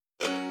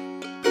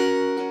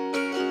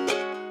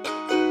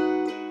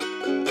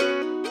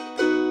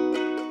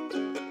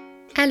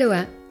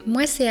Aloha,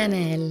 moi c'est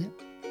Anaëlle.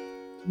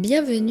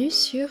 Bienvenue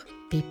sur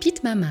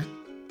Pépite Mama,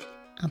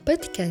 un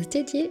podcast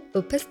dédié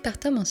au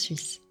postpartum en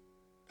Suisse.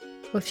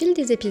 Au fil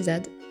des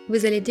épisodes,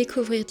 vous allez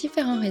découvrir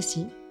différents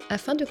récits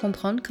afin de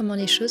comprendre comment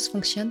les choses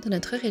fonctionnent dans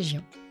notre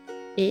région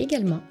et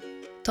également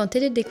tenter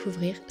de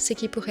découvrir ce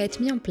qui pourrait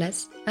être mis en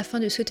place afin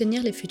de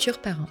soutenir les futurs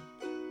parents.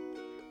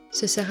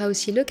 Ce sera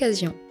aussi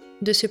l'occasion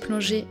de se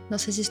plonger dans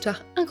ces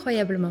histoires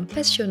incroyablement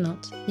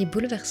passionnantes et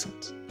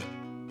bouleversantes.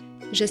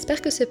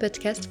 J'espère que ce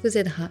podcast vous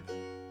aidera,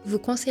 vous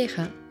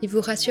conseillera et vous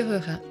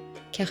rassurera,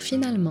 car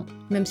finalement,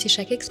 même si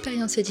chaque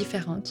expérience est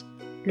différente,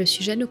 le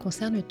sujet nous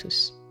concerne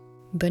tous.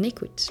 Bonne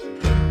écoute.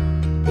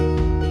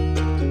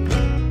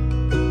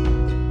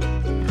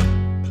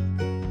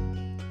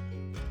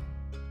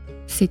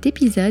 Cet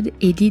épisode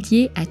est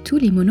dédié à tous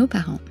les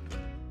monoparents.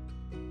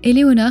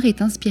 Éléonore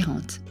est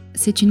inspirante.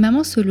 C'est une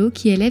maman solo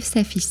qui élève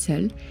sa fille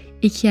seule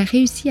et qui a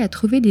réussi à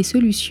trouver des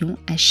solutions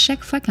à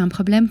chaque fois qu'un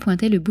problème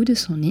pointait le bout de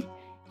son nez.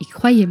 Et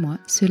croyez-moi,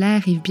 cela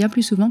arrive bien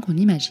plus souvent qu'on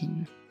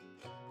imagine.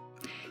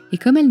 Et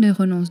comme elle ne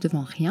renonce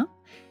devant rien,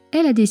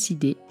 elle a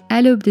décidé,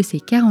 à l'aube de ses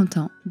 40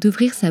 ans,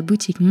 d'ouvrir sa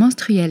boutique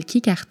menstruelle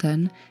qui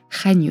cartonne,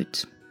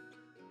 Ragnout.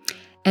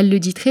 Elle le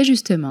dit très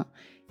justement,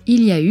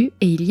 il y a eu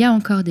et il y a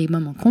encore des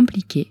moments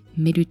compliqués,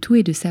 mais le tout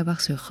est de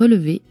savoir se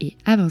relever et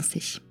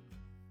avancer.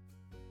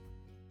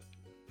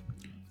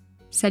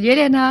 Salut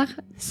Éléonore!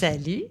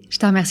 Salut! Je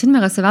te remercie de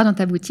me recevoir dans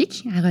ta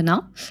boutique à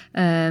Renan.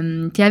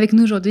 Tu es avec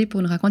nous aujourd'hui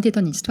pour nous raconter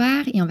ton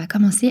histoire et on va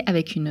commencer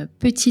avec une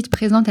petite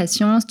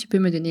présentation. Si tu peux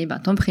me donner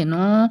ton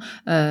prénom,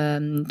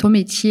 ton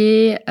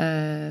métier,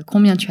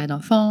 combien tu as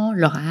d'enfants,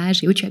 leur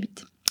âge et où tu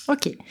habites.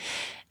 Ok.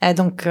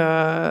 Donc,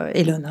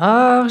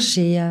 Éléonore,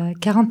 j'ai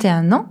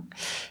 41 ans.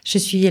 Je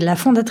suis la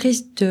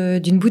fondatrice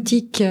d'une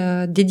boutique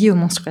dédiée aux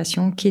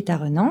menstruations qui est à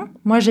Renan.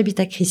 Moi, j'habite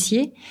à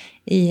Crissier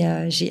et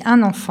j'ai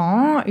un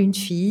enfant, une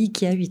fille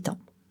qui a 8 ans.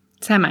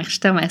 Ça marche, je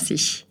te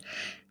remercie.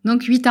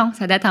 Donc 8 ans,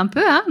 ça date un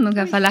peu, hein. Donc il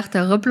va falloir te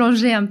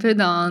replonger un peu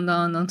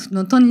dans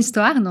ton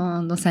histoire,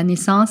 dans sa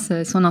naissance,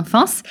 son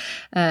enfance.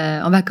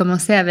 On va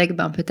commencer avec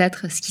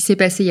peut-être ce qui s'est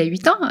passé il y a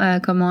 8 ans,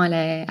 comment elle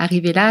est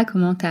arrivée là,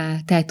 comment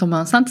t'es tombée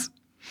enceinte.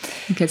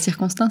 Dans quelles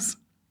circonstances?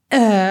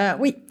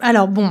 Oui,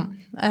 alors bon,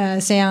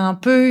 c'est un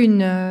peu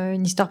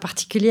une histoire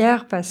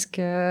particulière parce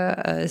que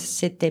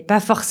c'était pas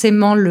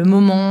forcément le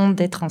moment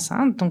d'être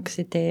enceinte, donc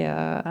c'était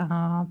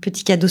un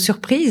petit cadeau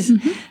surprise.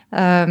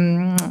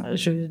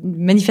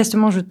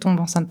 Manifestement, je tombe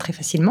enceinte très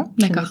facilement.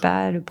 D'accord. Je n'ai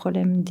pas le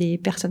problème des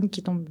personnes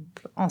qui tombent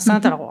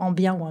enceintes, alors en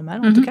bien ou en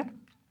mal en tout cas.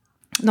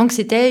 Donc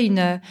c'était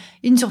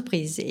une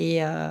surprise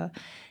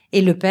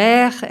et le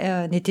père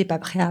n'était pas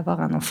prêt à avoir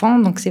un enfant,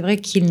 donc c'est vrai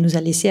qu'il nous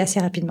a laissés assez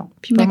rapidement.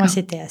 Puis pour moi,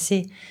 c'était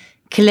assez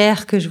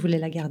clair que je voulais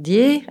la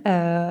garder.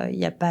 Il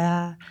n'y a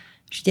pas,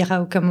 je dirais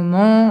à aucun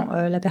moment,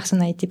 la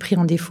personne a été prise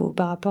en défaut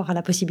par rapport à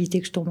la possibilité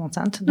que je tombe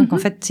enceinte. Donc en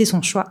fait, c'est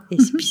son choix et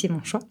puis c'est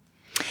mon choix.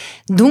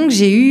 Donc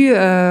j'ai eu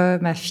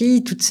ma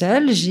fille toute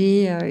seule.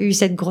 J'ai eu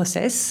cette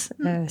grossesse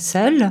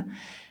seule.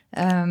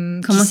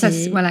 Comment ça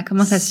se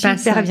passe?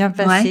 Super bien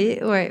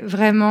passé, ouais,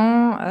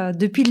 vraiment.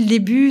 Depuis le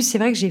début, c'est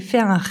vrai que j'ai fait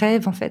un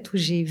rêve en fait où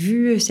j'ai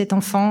vu cet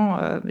enfant.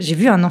 J'ai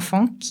vu un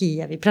enfant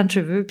qui avait plein de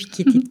cheveux puis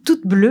qui était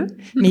toute bleue,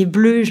 mais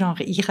bleu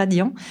genre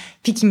irradiant.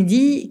 Puis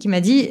qui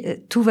m'a dit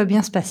tout va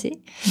bien se passer.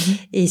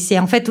 Et c'est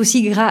en fait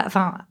aussi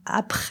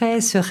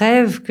après ce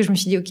rêve que je me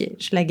suis dit ok,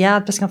 je la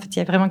garde parce qu'en fait il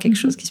y a vraiment quelque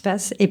chose qui se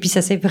passe. Et puis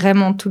ça s'est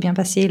vraiment tout bien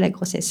passé, la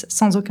grossesse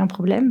sans aucun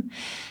problème.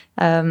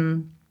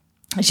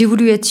 J'ai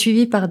voulu être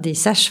suivie par des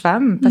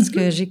sages-femmes parce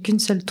que j'ai qu'une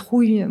seule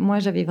trouille. Moi,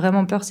 j'avais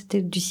vraiment peur,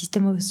 c'était du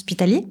système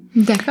hospitalier.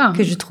 D'accord.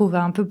 Que je trouve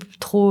un peu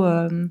trop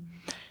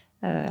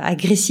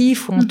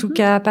agressif ou en tout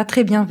cas pas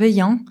très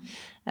bienveillant.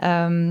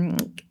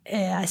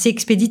 Assez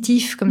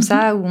expéditif comme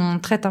ça, où on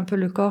traite un peu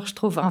le corps, je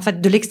trouve. En fait,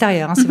 de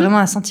l'extérieur. Hein, c'est vraiment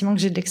un sentiment que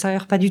j'ai de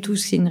l'extérieur, pas du tout.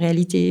 C'est une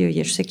réalité.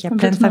 Je sais qu'il y a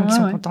plein de femmes qui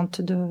sont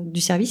contentes du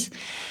service.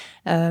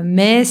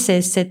 Mais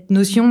c'est cette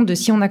notion de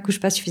si on n'accouche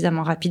pas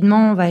suffisamment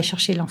rapidement, on va aller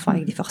chercher l'enfant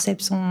avec des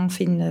forceps, on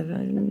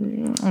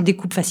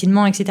découpe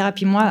facilement, etc.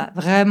 Puis moi,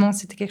 vraiment,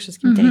 c'était quelque chose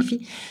qui me terrifie.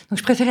 Donc,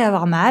 je préférais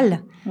avoir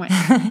mal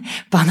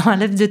pendant un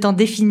laps de temps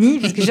défini,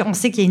 parce que on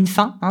sait qu'il y a une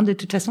fin, hein, de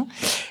toute façon,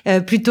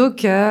 plutôt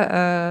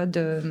que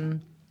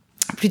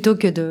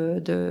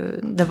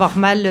d'avoir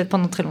mal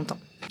pendant très longtemps.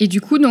 Et du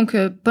coup, donc,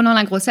 pendant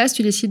la grossesse,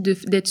 tu décides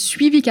d'être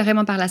suivie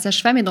carrément par la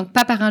sage-femme et donc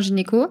pas par un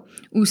gynéco,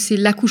 ou c'est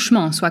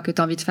l'accouchement en soi que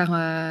tu as envie de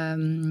faire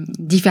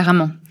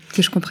différemment,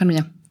 que je comprenne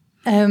bien?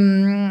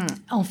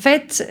 En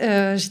fait,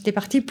 j'étais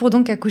partie pour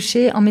donc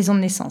accoucher en maison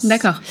de naissance.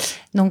 D'accord.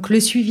 Donc, le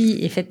suivi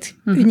est fait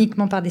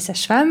uniquement par des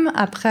sages-femmes.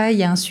 Après, il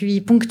y a un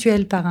suivi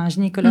ponctuel par un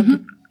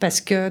gynécologue. Parce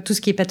que tout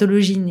ce qui est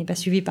pathologie n'est pas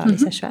suivi par les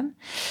sages-femmes.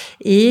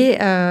 Et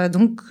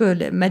donc,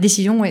 ma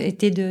décision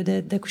était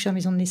d'accoucher en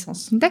maison de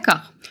naissance.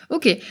 D'accord.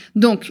 Ok.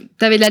 Donc,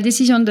 tu avais la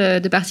décision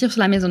de partir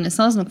sur la maison de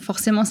naissance. Donc,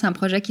 forcément, c'est un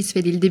projet qui se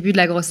fait dès le début de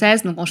la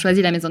grossesse. Donc, on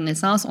choisit la maison de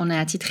naissance. On a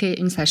attitré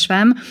une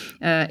sage-femme.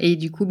 Et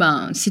du coup,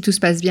 si tout se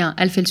passe bien,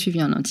 elle fait le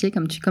suivi en entier,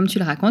 comme tu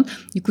le racontes.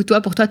 Du coup,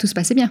 pour toi, tout se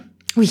passait bien.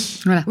 Oui,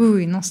 Voilà.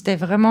 oui, non, c'était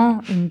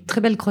vraiment une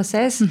très belle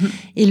grossesse.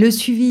 Et le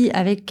suivi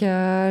avec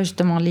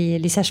justement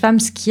les sages-femmes,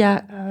 ce qu'il y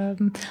a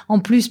en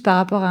plus par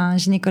rapport à un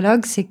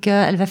gynécologue, c'est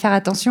qu'elle va faire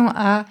attention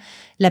à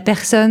la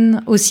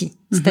personne aussi.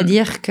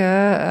 C'est-à-dire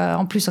que,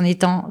 en plus, en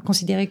étant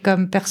considérée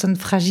comme personne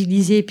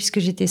fragilisée, puisque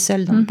j'étais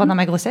seule pendant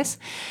ma grossesse,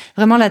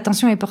 vraiment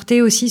l'attention est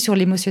portée aussi sur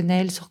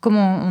l'émotionnel, sur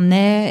comment on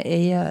est,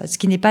 et ce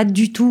qui n'est pas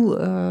du tout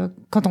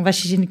quand on va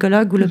chez le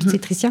gynécologue ou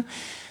l'obstétricien.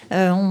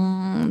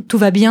 Tout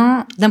va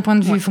bien d'un point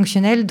de vue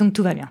fonctionnel, donc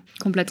tout va bien.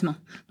 Complètement.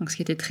 Donc, ce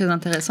qui était très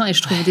intéressant et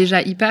je trouve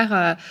déjà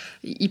hyper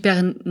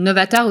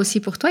novateur aussi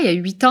pour toi. Il y a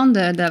 8 ans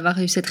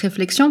d'avoir eu cette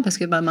réflexion parce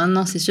que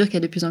maintenant, c'est sûr qu'il y a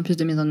de plus en plus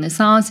de maisons de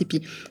naissance et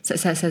puis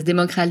ça se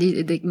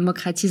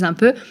démocratise un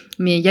peu.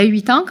 Mais il y a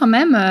 8 ans quand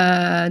même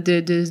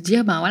de se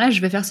dire, voilà,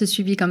 je vais faire ce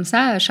suivi comme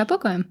ça. Chapeau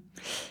quand même.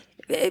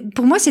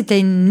 Pour moi,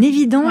 c'était une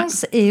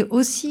évidence et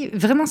aussi,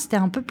 vraiment, c'était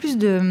un peu plus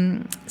de...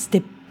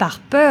 C'était par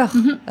peur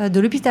de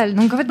l'hôpital.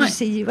 Donc, en fait,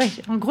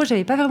 en gros,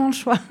 j'avais pas vraiment le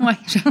choix. Ouais,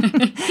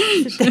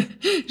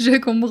 je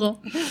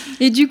comprends.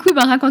 Et du coup,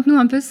 raconte-nous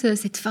un peu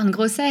cette fin de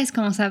grossesse,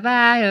 comment ça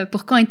va,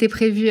 pour quand était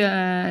prévu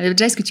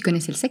déjà, est-ce que tu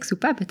connaissais le sexe ou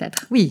pas,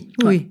 peut-être? Oui.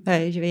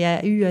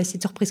 J'avais eu assez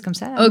de surprises comme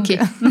ça. Ok.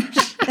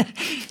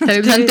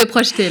 T'avais besoin de te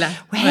projeter, là.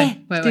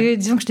 Ouais.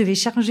 Disons que je devais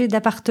changer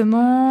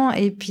d'appartement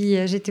et puis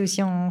j'étais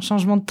aussi en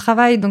changement de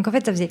travail. Donc, en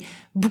fait, ça faisait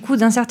beaucoup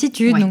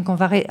d'incertitudes. Donc,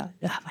 voilà,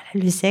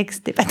 le sexe,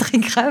 c'était pas très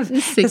grave.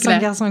 C'est clair. Un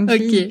garçon, une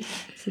fille.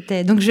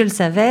 Donc, je le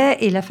savais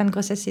et la fin de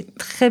grossesse s'est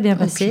très bien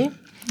passée.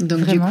 Donc,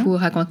 vraiment. Du coup,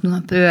 raconte-nous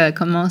un peu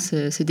comment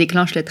se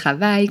déclenche le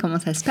travail, comment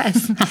ça se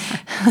passe.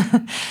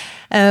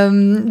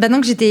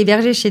 Donc, j'étais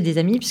hébergée chez des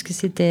amis, puisque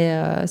c'était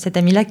cette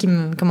amie-là qui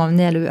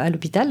m'emmenait à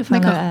l'hôpital,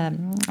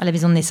 à la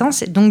maison de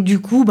naissance. Donc, du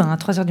coup, à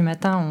 3h du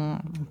matin, on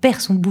perd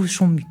son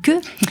bouchon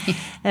muqueux.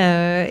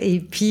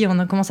 Et puis,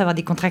 on commence à avoir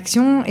des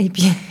contractions. Et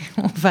puis,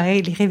 on va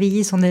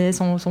réveiller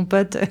son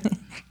pote.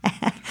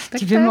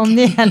 Tu peux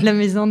m'emmener à la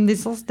maison de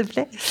naissance, s'il te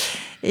plaît?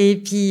 Et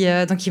puis,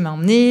 donc, il m'a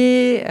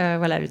emmenée.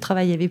 Le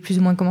travail avait plus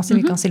ou moins commencé,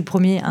 mais quand c'est le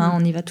premier,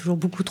 on y va toujours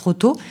beaucoup trop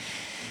tôt.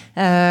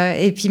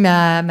 Et puis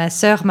ma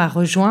sœur m'a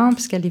rejoint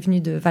parce qu'elle est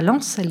venue de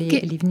Valence, elle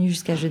est venue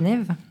jusqu'à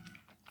Genève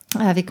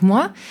avec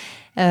moi.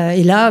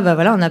 Et là,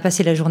 on a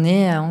passé la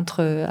journée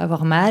entre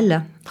avoir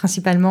mal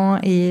principalement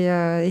et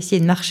essayer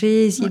de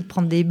marcher, essayer de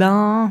prendre des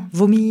bains,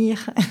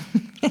 vomir.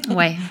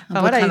 Ouais,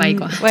 un beau travail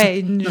quoi.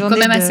 Une journée quand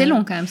même assez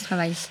long quand même ce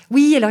travail.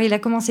 Oui, alors il a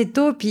commencé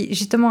tôt, puis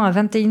justement à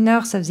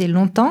 21h, ça faisait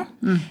longtemps.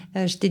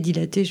 J'étais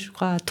dilatée, je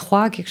crois, à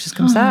 3, quelque chose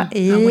comme ça.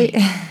 Et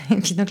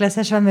puis donc la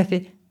sage-femme m'a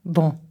fait...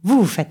 Bon,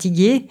 vous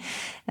fatiguez.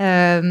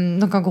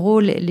 Donc, en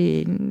gros,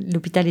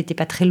 l'hôpital n'était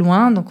pas très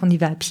loin, donc on y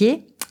va à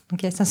pied.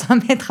 Donc, il y a 500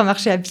 mètres à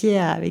marcher à pied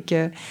avec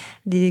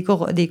des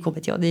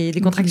courbatures,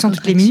 des contractions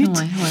toutes les minutes.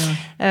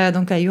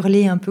 Donc, à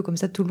hurler un peu comme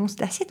ça tout le long.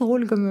 C'était assez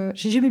drôle.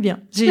 J'aimais bien.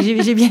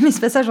 J'ai bien aimé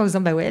ce passage en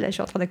disant, là, je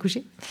suis en train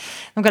d'accoucher.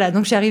 Donc, voilà.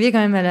 Donc, je suis arrivée quand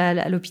même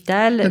à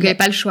l'hôpital. Donc, il n'y avait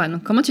pas le choix.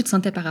 Donc, comment tu te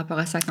sentais par rapport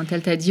à ça quand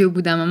elle t'a dit au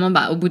bout d'un moment,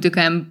 au bout de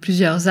quand même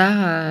plusieurs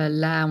heures,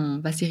 là, on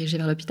va se diriger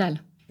vers l'hôpital?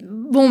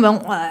 Bon,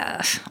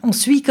 on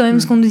suit quand même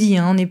ce qu'on nous dit.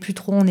 On n'est plus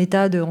trop en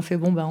état de... On fait,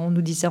 on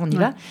nous dit ça, on y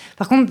va.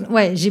 Par contre,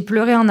 j'ai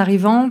pleuré en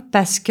arrivant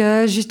parce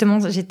que, justement,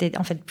 j'étais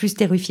en fait plus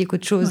terrifiée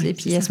qu'autre chose. Et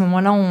puis, à ce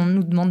moment-là, on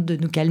nous demande de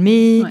nous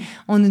calmer.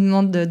 On nous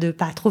demande de ne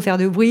pas trop faire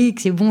de bruit,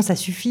 que c'est bon, ça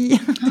suffit.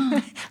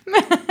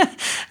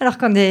 Alors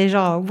qu'on est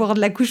genre au bord de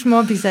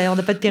l'accouchement, puis on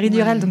n'a pas de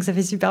péridurale, donc ça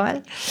fait super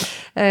mal.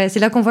 C'est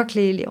là qu'on voit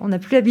que on n'a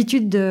plus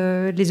l'habitude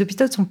les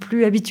hôpitaux sont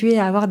plus habitués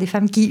à avoir des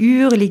femmes qui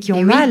hurlent et qui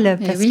ont mal.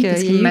 Parce qu'il y a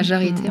une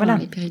majorité ont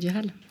les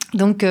péridurales.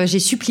 Donc, j'ai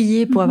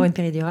supplié pour avoir une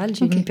péridurale.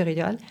 J'ai eu une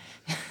péridurale.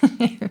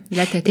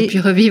 Là, tu as pu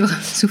revivre,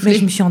 souffler.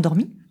 Je me suis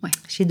endormie.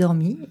 J'ai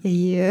dormi.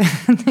 Et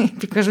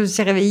puis, quand je me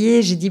suis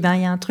réveillée, j'ai dit,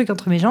 il y a un truc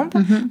entre mes jambes.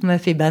 On m'a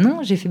fait, non.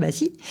 J'ai fait,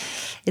 si.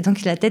 Et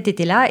donc, la tête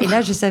était là. Et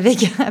là, je savais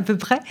qu'à peu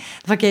près,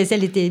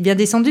 qu'elle était bien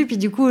descendue. Puis,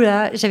 du coup,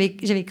 là, j'avais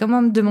quand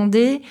même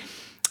demandé...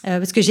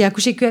 parce que j'ai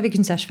accouché qu'avec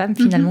une sage-femme,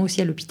 finalement, aussi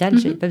à l'hôpital.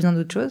 J'avais pas besoin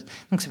d'autre chose.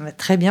 Donc, ça me va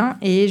très bien.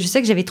 Et je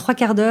sais que j'avais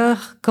 3/4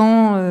 d'heure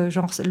quand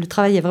le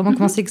travail a vraiment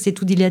commencé, que c'est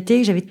tout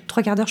dilaté. J'avais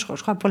 3/4 d'heure, je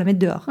crois, pour la mettre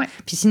dehors.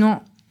 Puis sinon,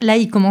 là,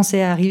 il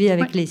commençait à arriver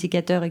avec les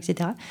sécateurs,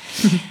 etc.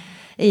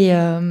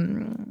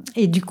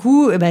 Et du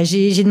coup,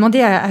 j'ai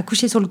demandé à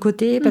accoucher sur le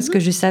côté parce que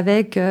je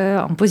savais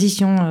qu'en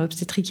position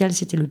obstétricale,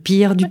 c'était le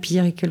pire du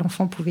pire et que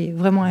l'enfant pouvait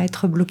vraiment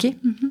être bloqué.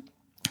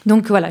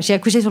 Donc voilà, j'ai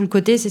accouché sur le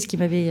côté, c'est ce qu'il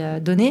m'avait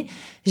donné.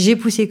 J'ai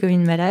poussé comme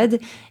une malade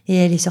et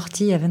elle est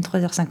sortie à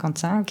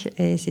 23h55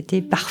 et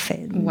c'était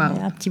parfait. Wow.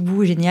 Un petit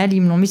bout génial,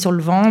 ils me l'ont mis sur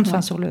le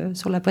ventre,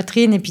 sur la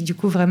poitrine et puis du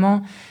coup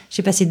vraiment,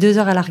 j'ai passé 2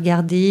 heures à la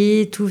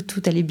regarder,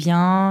 tout allait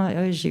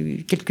bien. J'ai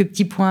eu quelques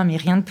petits points mais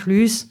rien de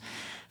plus.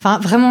 Enfin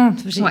vraiment,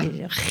 j'ai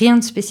rien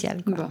de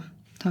spécial. Bon,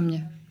 tant mieux.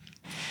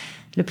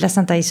 Le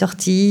placenta est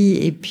sorti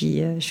et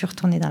puis je suis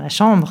retournée dans la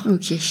chambre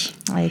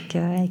avec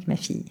ma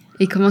fille.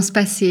 Et comment se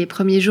passent ces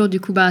premiers jours?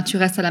 Du coup, tu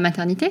restes à la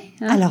maternité,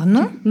 hein? Alors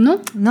non. Non.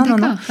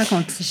 D'accord,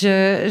 raconte.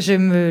 Je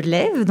me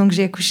lève, donc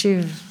j'ai accouché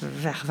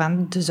vers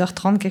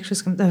 22h30, quelque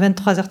chose comme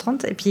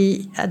 23h30. Et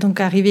puis,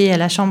 donc arrivée à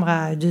la chambre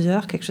à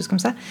 2h, quelque chose comme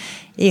ça.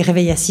 Et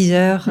réveillée à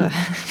 6h.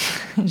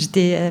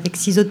 J'étais avec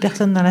 6 autres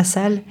personnes dans la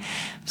salle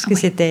parce que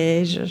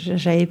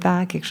j'avais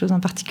pas quelque chose en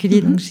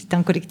particulier, donc c'était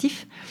un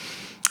collectif.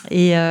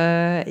 Et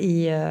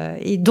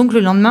donc le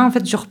lendemain, en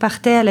fait, je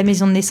repartais à la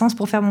maison de naissance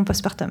pour faire mon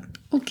postpartum.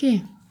 Ok.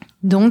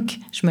 Donc,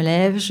 je me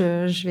lève,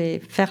 je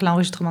vais faire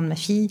l'enregistrement de ma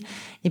fille.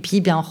 Et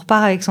puis, bien, on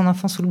repart avec son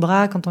enfant sous le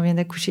bras quand on vient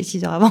d'accoucher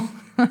 6 heures avant,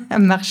 à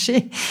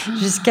marcher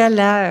jusqu'à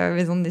la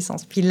maison de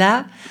naissance. Puis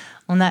là,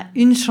 on a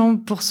une chambre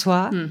pour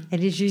soi.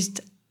 Elle est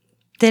juste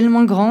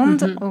tellement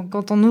grande.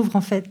 Quand on ouvre,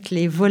 en fait,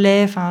 les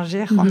volets,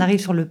 on arrive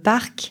sur le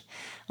parc.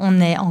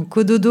 On est en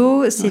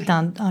cododo. C'est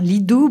un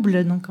lit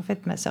double. Donc, en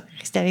fait, ma sœur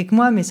est restée avec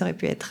moi, mais ça aurait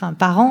pu être un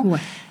parent.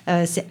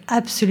 Ouais. C'est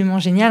absolument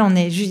génial.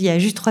 Il y a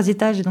juste 3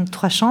 étages et donc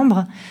 3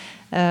 chambres.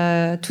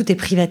 Tout est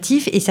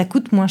privatif et ça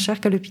coûte moins cher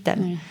qu'à l'hôpital.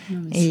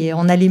 Et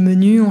on a les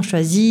menus, on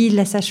choisit.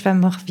 La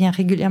sage-femme revient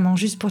régulièrement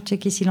juste pour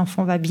checker si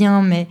l'enfant va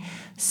bien, mais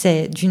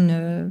c'est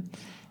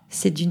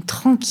d'une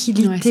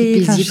tranquillité. Ouais,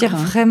 c'est paisible,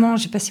 vraiment,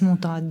 j'ai passé mon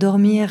temps à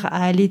dormir,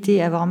 à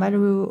allaiter, à avoir mal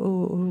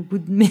au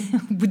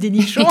bout des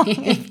nichons.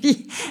 et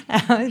puis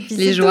les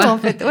c'est joies. tout, en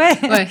fait.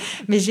 Ouais.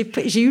 Mais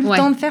j'ai eu le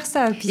temps de faire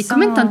ça. Puis et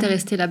combien de temps t'es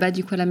restée là-bas,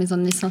 du coup, à la maison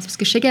de naissance? Parce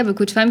que je sais qu'il y a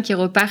beaucoup de femmes qui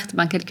repartent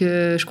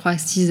je crois,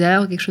 6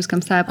 heures ou quelque chose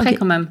comme ça après,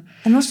 quand même.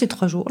 Ah non, c'était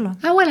 3 jours, là.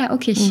 Ah, voilà,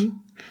 ok.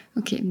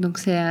 Ok, donc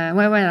c'est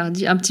alors,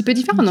 un petit peu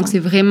différent. Donc c'est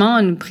vraiment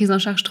une prise en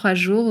charge 3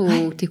 jours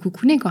où t'es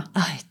coucounée, quoi.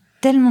 Ah,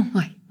 tellement.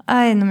 Ouais.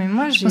 Ah non, mais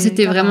moi, je pense que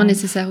c'était vraiment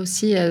nécessaire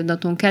aussi, dans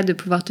ton cas, de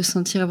pouvoir te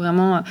sentir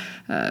vraiment,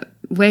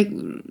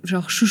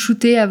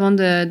 chouchoutée avant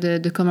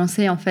de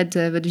commencer, en fait,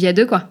 votre vie à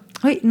 2, quoi.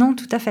 Oui, non,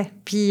 tout à fait.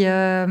 Puis,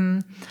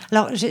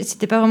 alors,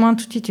 c'était pas vraiment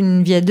tout de suite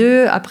une vie à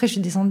 2. Après, je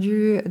suis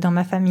descendue dans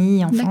ma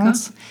famille en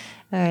France.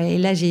 Et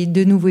là, j'ai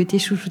de nouveau été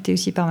chouchoutée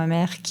aussi par ma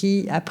mère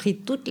qui a pris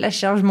toute la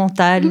charge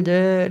mentale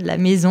de la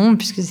maison,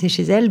 puisque c'est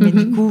chez elle. Mais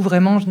du coup,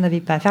 vraiment, je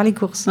n'avais pas à faire les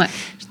courses. Ouais.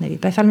 Je n'avais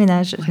pas à faire le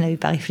ménage. Je n'avais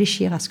pas à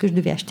réfléchir à ce que je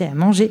devais acheter à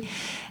manger.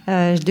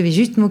 Je devais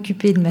juste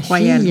m'occuper de ma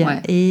fille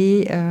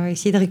et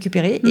essayer de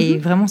récupérer. Et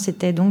vraiment,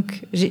 c'était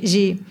donc...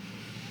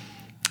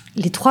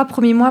 Les 3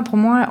 premiers mois, pour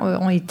moi,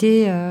 ont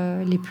été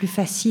les plus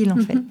faciles, en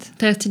fait.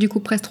 T'es restée, du coup,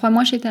 presque 3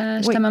 mois chez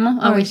ta maman?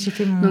 Ah oui, j'ai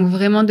fait Donc,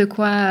 vraiment de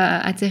quoi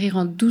atterrir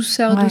en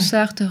douceur,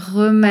 te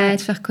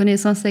remettre, faire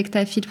connaissance avec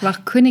ta fille, de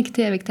pouvoir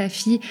connecter avec ta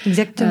fille.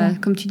 Exactement.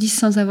 Comme tu dis,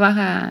 sans avoir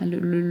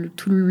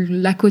tout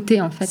l'à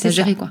côté, en fait, à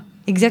gérer, quoi.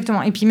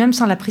 Exactement. Et puis, même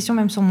sans la pression,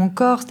 même sur mon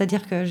corps,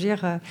 c'est-à-dire que,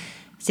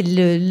 c'est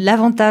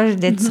l'avantage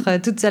d'être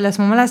toute seule à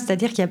ce moment-là,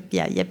 c'est-à-dire qu'il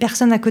y a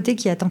personne à côté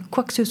qui attend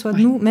quoi que ce soit de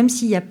nous, même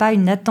s'il n'y a pas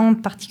une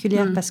attente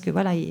particulière, parce que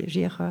voilà,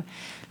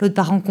 l'autre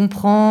parent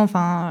comprend,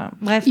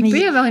 bref. Il peut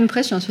y avoir une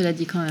pression, cela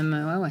dit, quand même,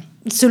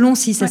 Selon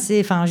si ça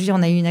c'est,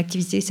 on a eu une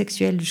activité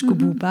sexuelle jusqu'au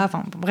bout ou pas,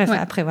 bref,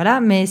 après voilà,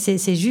 mais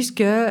c'est juste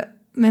que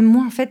même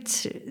moi en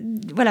fait,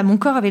 voilà, mon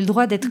corps avait le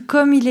droit d'être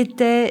comme il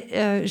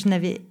était, je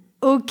n'avais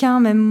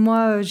même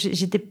moi,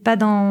 j'étais pas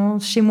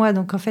chez moi,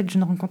 donc en fait, je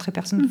ne rencontrais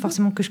personne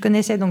forcément que je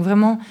connaissais. Donc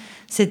vraiment,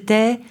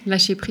 c'était...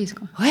 Lâcher prise,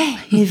 quoi. Ouais,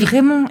 mais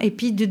vraiment. Et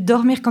puis de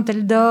dormir quand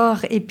elle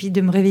dort, et puis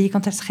de me réveiller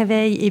quand elle se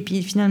réveille. Et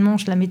puis finalement,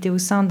 je la mettais au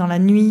sein dans la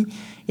nuit,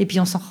 et puis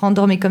on s'en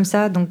rendormait comme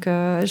ça. Donc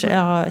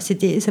alors,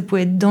 ça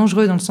pouvait être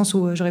dangereux dans le sens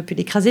où j'aurais pu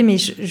l'écraser, mais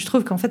je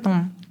trouve qu'en fait,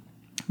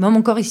 moi,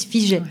 mon corps, il se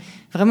figeait. Ouais.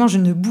 Vraiment, je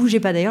ne bougeais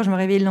pas. D'ailleurs, je me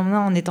réveillais le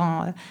lendemain en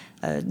étant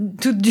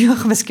toute dure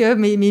parce que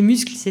mes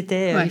muscles,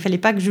 il fallait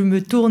pas que je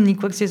me tourne ni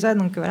quoi que ce soit.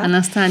 Donc, voilà. Un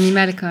instinct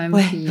animal quand même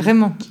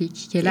vraiment. Qui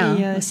est là.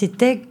 Et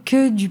c'était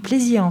que du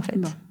plaisir en fait.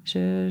 Bon.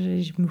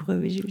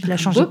 Je la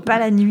changeais pas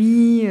la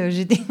nuit.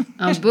 J'étais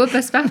un beau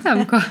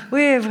postpartum, quoi.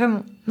 Oui,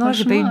 vraiment. Non,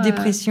 j'ai pas eu de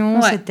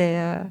dépression.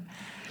 C'était...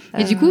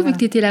 Et du coup, vu que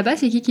tu étais là-bas,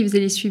 c'est qui faisait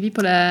les suivis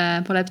pour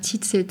la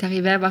petite? C'est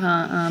arrivé à avoir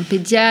un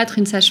pédiatre,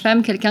 une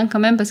sage-femme, quelqu'un quand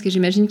même? Parce que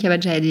j'imagine qu'il y avait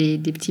déjà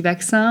des petits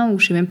vaccins, ou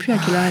je ne sais même plus à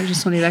quel âge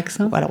sont les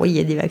vaccins. Alors oui, il y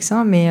a des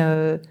vaccins, mais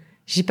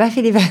j'ai pas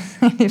fait les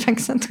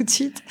vaccins tout de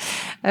suite.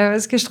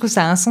 Parce que je trouve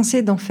ça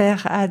insensé d'en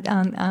faire à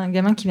un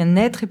gamin qui vient de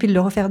naître, et puis de le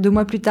refaire 2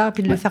 mois plus tard,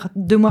 puis de le faire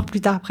 2 mois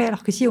plus tard après.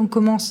 Alors que si on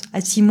commence à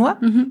 6 mois,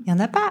 il n'y en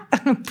a pas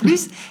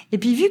plus. Et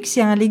puis vu que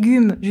c'est un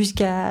légume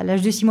jusqu'à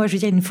l'âge de 6 mois, je veux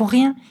dire, ils ne font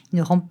rien. Ils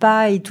ne rampent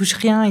pas, ils touchent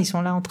rien, ils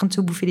sont là en train de se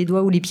bouffer les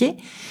doigts ou les pieds.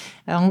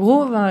 En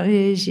gros,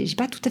 j'ai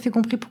pas tout à fait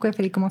compris pourquoi il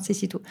fallait commencer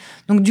si tôt.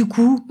 Donc du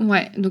coup...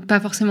 Ouais, donc pas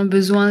forcément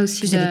besoin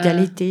aussi de... J'avais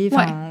allaité,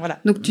 voilà.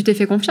 Donc tu t'es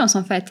fait confiance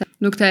en fait.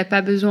 Donc t'avais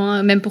pas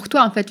besoin, même pour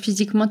toi en fait,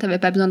 physiquement, t'avais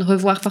pas besoin de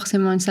revoir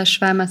forcément une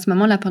sage-femme à ce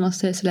moment-là pendant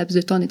ce laps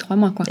de temps des 3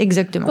 mois, quoi.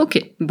 Exactement.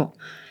 Ok, bon.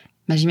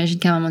 Bah, j'imagine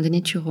qu'à un moment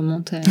donné, tu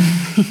remontes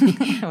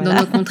dans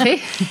nos contrées.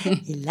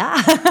 Et là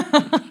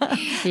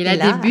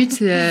débute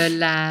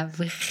la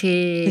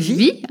vraie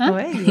vie, hein,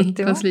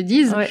 qu'on se le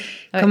dise. Ouais.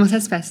 Comment ça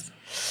se passe?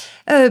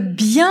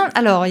 Bien.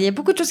 Alors, il y a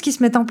beaucoup de choses qui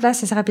se mettent en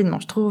place assez rapidement.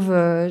 Je trouve,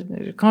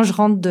 quand je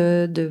rentre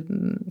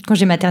quand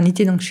j'ai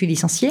maternité, donc je suis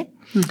licenciée.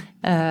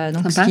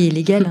 Donc, ce qui est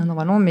légal,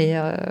 normalement, mais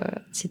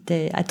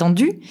c'était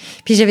attendu.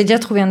 Puis, j'avais déjà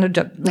trouvé un autre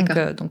job.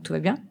 Donc tout va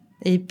bien.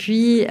 Et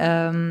puis,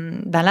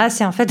 là,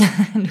 c'est en fait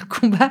le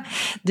combat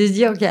de se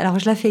dire, ok, alors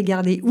je la fais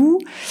garder où?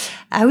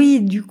 Ah oui,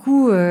 du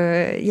coup,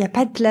 il n'y a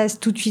pas de place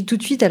tout de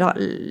suite. Alors,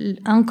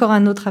 encore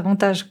un autre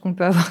avantage qu'on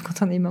peut avoir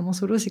quand on est maman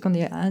solo, c'est qu'on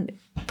est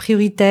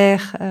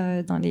prioritaire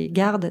dans les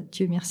gardes,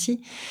 Dieu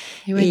merci.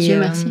 Et ouais, Dieu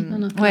merci.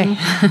 Non, ouais,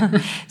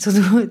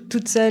 surtout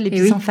toute seule et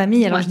puis sans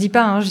famille. Alors, je dis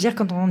pas, je veux dire,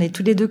 quand on est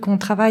tous les deux, qu'on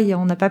travaille,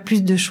 on n'a pas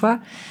plus de choix.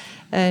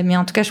 Mais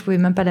en tout cas, je pouvais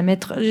même pas la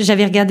mettre.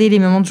 J'avais regardé les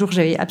moments de jour,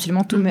 j'avais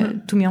absolument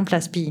tout mis en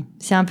place. Puis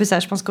c'est un peu ça.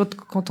 Je pense que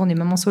quand on est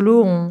maman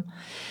solo,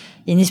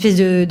 il y a une espèce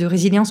de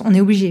résilience. On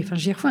est obligé. Enfin,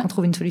 je veux dire, faut qu'on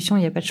trouve une solution. Il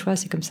n'y a pas de choix.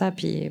 C'est comme ça.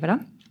 Puis voilà.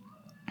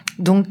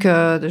 Donc,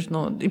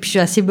 et puis je suis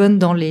assez bonne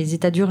dans les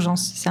états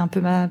d'urgence. C'est un peu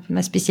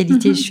ma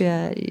spécialité.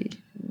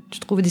 Je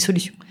trouve des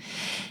solutions.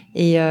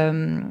 Et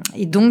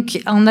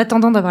donc, en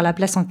attendant d'avoir la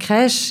place en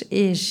crèche,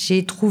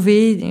 j'ai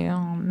trouvé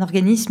un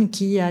organisme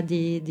qui a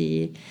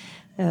des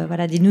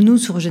nounous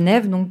sur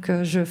Genève. Donc,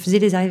 je faisais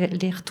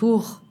les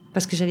retours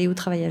parce que j'allais au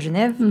travail à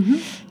Genève,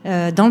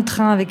 dans le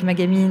train avec ma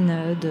gamine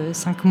de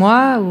 5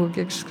 mois ou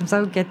quelque chose comme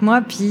ça, ou 4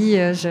 mois. Puis,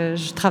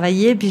 je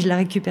travaillais, puis je la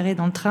récupérais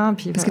dans le train.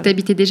 Puis, parce que tu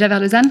habitais déjà vers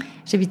Lausanne?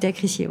 J'habitais à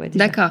Crissier, ouais.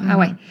 Déjà. D'accord, ah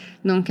ouais.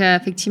 Donc,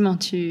 effectivement,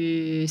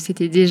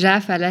 c'était déjà,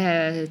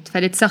 fallait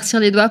te sortir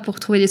les doigts pour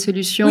trouver des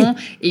solutions.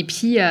 Oui. Et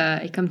puis,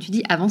 et comme tu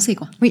dis, avancer,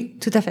 quoi. Oui,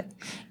 tout à fait.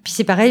 Puis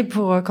c'est pareil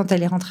pour quand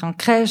elle est rentrée en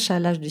crèche à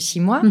l'âge de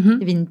 6 mois, il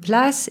y avait une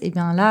place. Et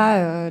bien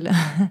là,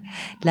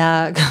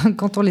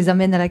 quand on les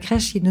amène à la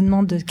crèche, ils nous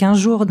demandent 15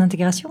 jours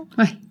d'intégration.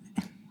 Ouais.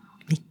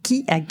 Mais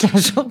qui a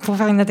 15 jours pour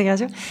faire une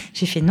intégration?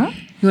 J'ai fait non.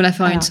 Nous, on l'a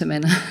fait en une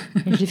semaine.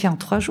 Je l'ai fait en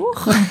 3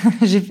 jours.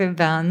 J'ai fait,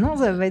 non,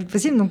 ça va être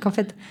possible. Donc, en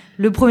fait,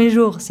 le premier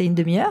jour, c'est une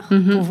demi-heure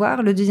pour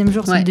voir. Le deuxième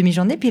jour, c'est une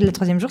demi-journée. Puis le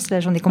troisième jour, c'est la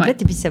journée complète.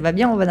 Ouais. Et puis, ça va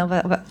bien, on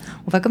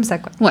va comme ça,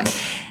 quoi. Ouais.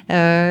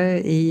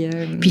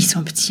 Puis, ils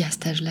sont petits à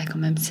cet âge-là, quand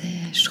même.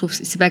 Je trouve,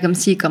 c'est pas comme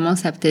s'ils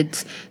commencent à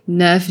peut-être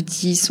 9,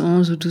 10,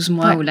 11 ou 12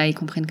 mois, où là, ils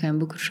comprennent quand même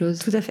beaucoup de choses.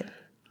 Tout à fait.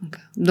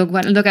 Donc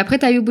voilà. Donc après,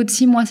 tu as eu au bout de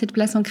 6 mois cette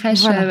place en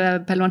crèche,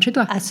 pas loin de chez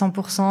toi. À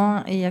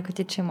 100% et à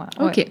côté de chez moi.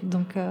 Ok. Ouais,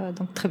 donc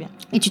très bien.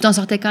 Et tu t'en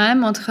sortais quand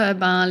même entre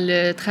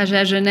le trajet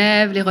à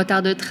Genève, les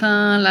retards de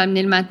train,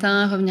 l'amener le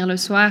matin, revenir le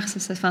soir,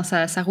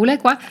 ça roulait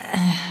quoi.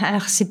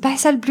 Alors c'est pas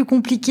ça le plus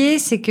compliqué,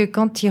 c'est que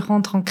quand il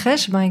rentre en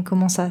crèche, il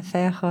commence à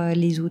faire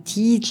les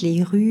otites,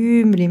 les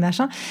rhumes, les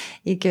machins,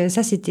 et que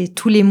ça c'était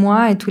tous les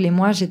mois, et tous les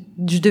mois je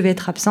devais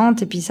être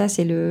absente, et puis ça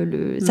c'est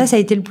ça a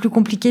été le plus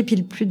compliqué puis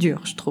le plus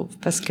dur, je trouve,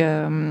 parce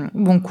que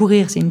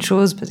courir, c'est une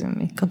chose,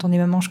 mais quand on est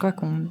maman, je crois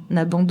qu'on a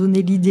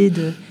abandonné l'idée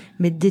de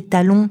mettre des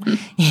talons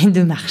et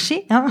de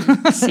marcher, hein.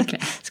 C'est clair.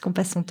 Parce qu'on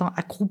passe son temps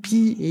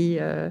accroupi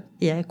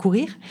et à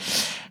courir.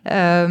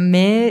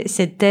 Mais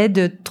c'était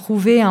de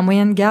trouver un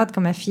moyen de garde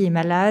quand ma fille est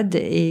malade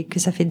et que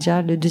ça fait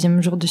déjà le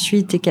 2e jour de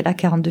suite et qu'elle a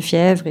 42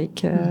 fièvres et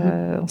que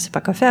on sait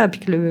pas quoi faire, et puis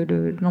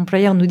que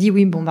l'employeur nous dit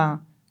oui,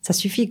 ça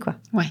suffit, quoi.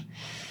 Ouais.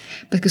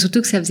 Parce que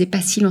surtout que ça faisait pas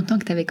si longtemps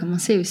que tu avais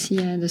commencé aussi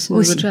de ce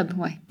nouveau job.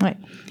 Ouais.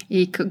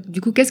 Et du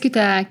coup, qu'est-ce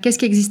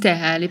qui existait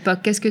à l'époque?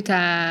 Qu'est-ce que tu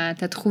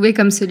as trouvé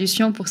comme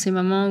solution pour ces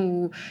moments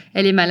où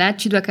elle est malade,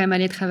 tu dois quand même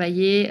aller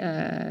travailler?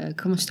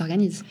 Comment tu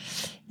t'organises?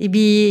 Eh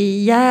bien,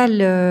 il y a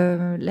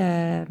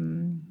la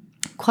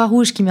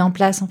Croix-Rouge qui met en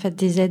place en fait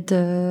des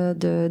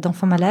aides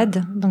d'enfants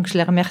malades. Donc, je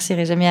les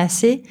remercierai jamais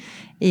assez.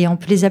 Et on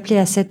peut les appeler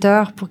à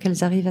 7h pour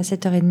qu'elles arrivent à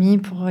 7h30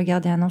 pour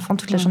regarder un enfant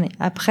toute la journée.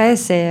 Après,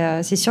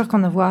 c'est sûr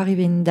qu'on voit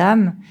arriver une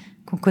dame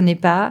qu'on connaît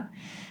pas,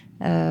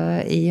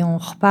 et on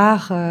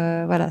repart.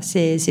 Voilà,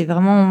 c'est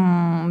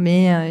vraiment on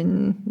met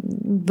une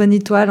bonne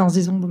étoile en se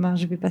disant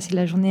je vais passer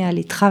la journée à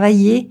aller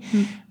travailler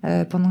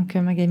pendant que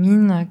ma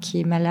gamine qui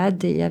est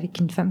malade et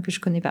avec une femme que je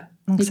connais pas.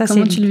 Donc et ça,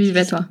 comment tu le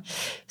vivais toi?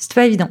 C'était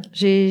pas évident.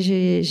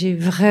 J'ai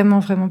vraiment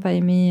pas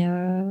aimé.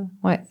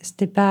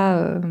 C'était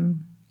pas.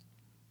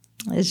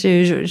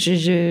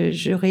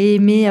 J'aurais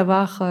aimé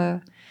avoir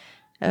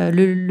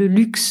le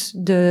luxe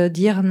de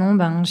dire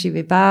non, j'y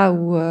vais pas,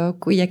 ou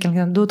qu'il y a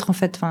quelqu'un d'autre en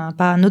fait, enfin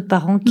pas un autre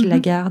parent qui la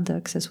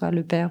garde, que ce soit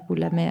le père ou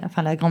la mère,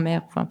 enfin la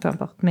grand-mère, enfin peu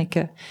importe, mais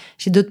que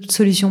j'ai d'autres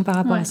solutions par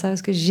rapport à ça,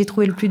 parce que j'ai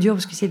trouvé le plus dur,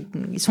 parce que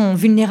ils sont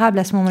vulnérables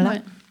à ce moment-là,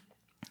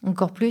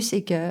 encore plus,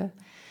 et que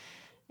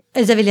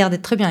elles avaient l'air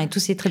d'être très bien et tout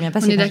s'est très bien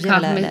passé. On est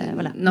d'accord,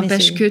 voilà.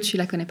 N'empêche que tu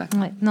la connais pas.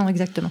 Ouais, non,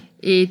 exactement.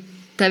 Et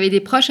tu avais des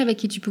proches avec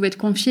qui tu pouvais te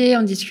confier,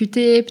 en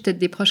discuter, peut-être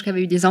des proches qui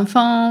avaient eu des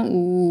enfants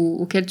ou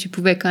auxquels tu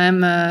pouvais quand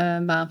même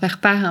faire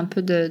part un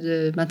peu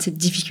de cette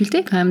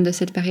difficulté quand même de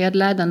cette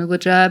période-là, d'un nouveau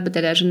job,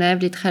 d'aller à Genève,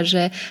 les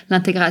trajets,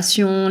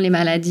 l'intégration, les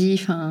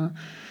maladies,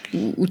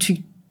 où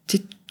tu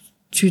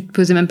te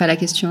posais même pas la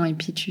question et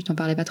puis tu t'en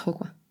parlais pas trop,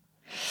 quoi.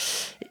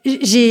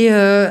 J'ai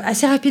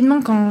assez rapidement,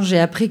 quand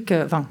j'ai pris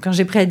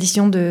la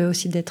décision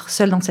aussi d'être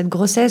seule dans cette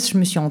grossesse, je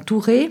me suis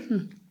entourée.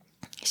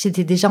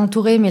 J'étais déjà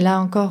entourée, mais là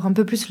encore un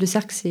peu plus, le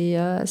cercle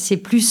c'est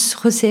plus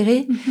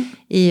resserré.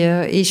 Et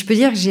je peux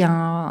dire que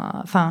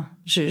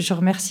je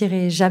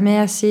remercierai jamais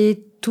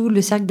assez tout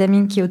le cercle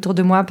d'amis qui est autour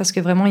de moi, parce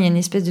que vraiment il y a une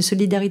espèce de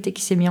solidarité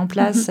qui s'est mise en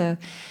place,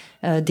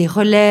 des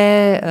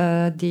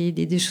relais,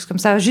 des choses comme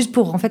ça, juste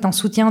pour en fait en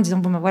soutien, en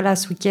disant voilà,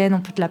 ce week-end on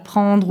peut te la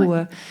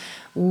prendre,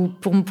 ou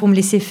pour me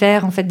laisser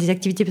faire en fait des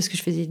activités parce que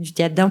je faisais du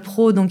théâtre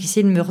d'impro, donc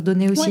essayer de me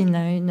redonner aussi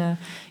une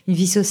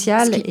vie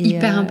sociale. Ce qui est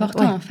hyper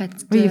important en fait.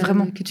 Oui,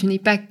 vraiment. Que tu n'aies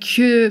pas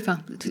que, enfin,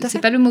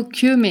 c'est pas le mot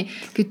que, mais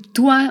que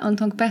toi, en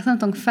tant que personne, en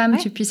tant que femme,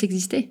 tu puisses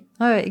exister.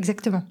 Ouais,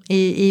 exactement.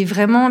 Et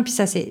vraiment, puis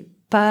ça c'est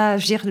pas,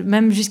 je veux dire,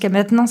 même jusqu'à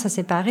maintenant, ça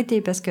s'est pas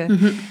arrêté parce que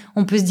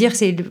on peut se dire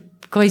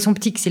quand ils sont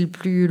petits que c'est le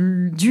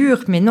plus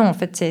dur, mais non, en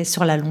fait, c'est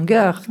sur la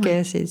longueur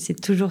que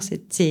c'est toujours,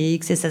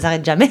 que ça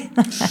s'arrête jamais.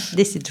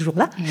 C'est toujours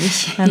là,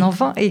 un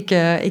enfant, et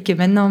que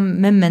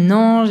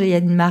maintenant, il y a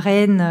une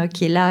marraine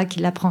qui est là, qui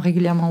l'apprend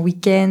régulièrement en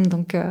week-end,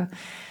 donc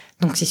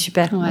c'est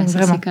super. Ouais, donc, ça,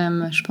 vraiment, c'est quand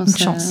même, je pense, une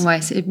chance.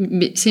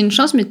 C'est une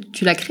chance, mais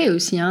tu l'as créée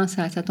aussi, hein.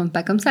 Ça tombe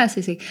pas comme ça.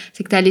 C'est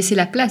que tu as laissé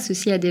la place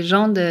aussi à des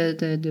gens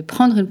de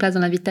prendre une place dans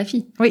la vie de ta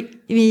fille. Oui,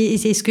 mais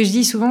c'est ce que je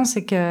dis souvent,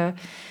 c'est que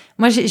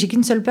moi, j'ai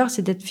qu'une seule peur,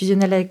 c'est d'être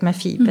fusionnelle avec ma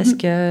fille, parce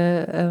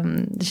que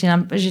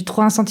j'ai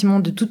trop un sentiment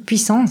de toute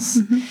puissance,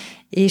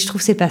 et je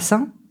trouve que c'est pas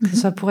sain, que ce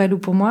soit pour elle ou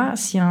pour moi.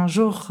 Si un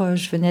jour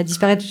je venais à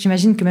disparaître,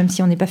 j'imagine que même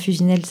si on n'est pas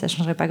fusionnel, ça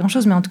changerait pas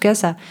grand-chose, mais en tout cas,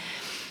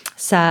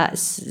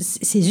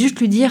 c'est juste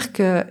lui dire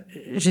que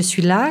je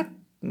suis là,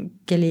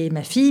 qu'elle est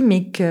ma fille,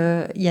 mais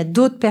qu'il y a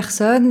d'autres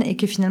personnes et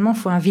que finalement, il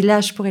faut un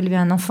village pour élever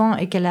un enfant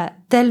et qu'elle a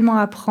tellement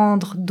à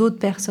apprendre d'autres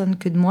personnes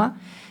que de moi,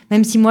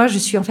 même si moi, je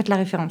suis en fait la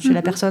référente. Je suis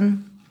la personne.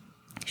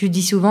 Je lui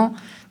dis souvent,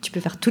 tu peux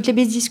faire toutes les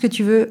bêtises que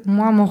tu veux.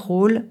 Moi, mon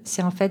rôle,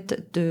 c'est en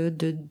fait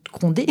de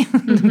gronder.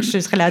 Donc, je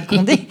serai là à te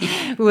gronder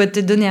ou à te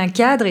donner un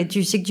cadre et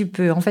tu sais que tu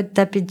peux en fait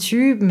taper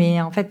dessus,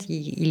 mais en fait,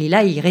 il est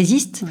là, il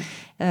résiste.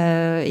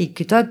 Et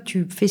que toi,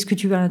 tu fais ce que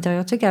tu veux à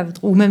l'intérieur de ce cadre.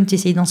 Ou même, tu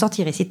essayes d'en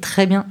sortir. Et c'est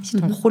très bien. C'est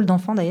ton rôle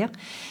d'enfant, d'ailleurs.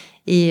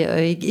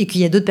 Et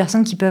qu'il y a d'autres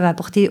personnes qui peuvent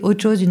apporter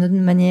autre chose, une autre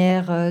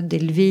manière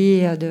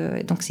d'élever.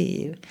 Donc,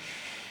 c'est...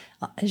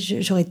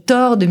 J'aurais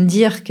tort de me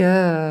dire que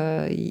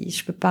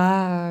je peux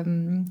pas...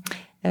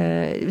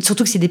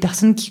 surtout que c'est des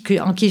personnes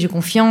en qui j'ai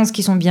confiance,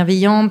 qui sont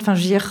bienveillantes. Enfin,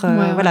 je veux dire,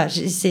 voilà,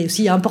 c'est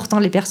aussi important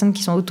les personnes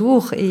qui sont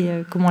autour et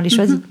comment on les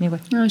choisit. Mais ouais.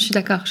 Je suis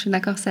d'accord. Je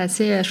trouve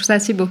ça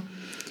assez beau.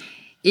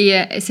 Et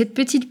cette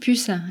petite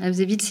puce, elle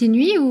faisait vite ses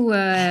nuits ou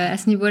à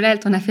ce niveau-là, elle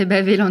t'en a fait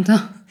baver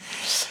longtemps?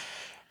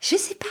 Je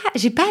sais pas,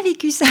 j'ai pas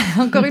vécu ça,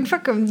 encore une fois,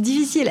 comme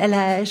difficile.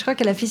 Je crois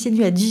qu'elle a fait ses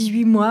nuits à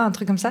 18 mois, un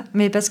truc comme ça.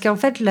 Mais parce qu'en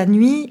fait, la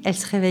nuit, elle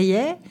se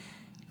réveillait.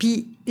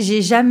 Puis,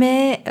 j'ai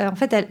jamais... en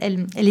fait,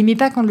 elle aimait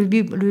pas quand le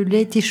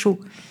lait était chaud.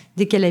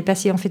 Dès qu'elle avait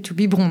passé, en fait, au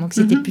biberon. Donc,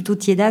 c'était plutôt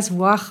tiédasse,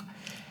 voire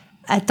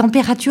à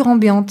température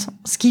ambiante.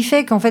 Ce qui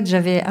fait qu'en fait,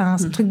 j'avais un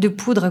truc de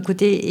poudre à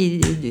côté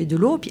et de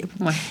l'eau.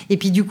 Et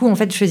puis, du coup, en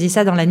fait, je faisais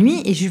ça dans la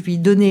nuit et je lui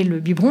donnais le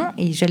biberon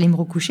et j'allais me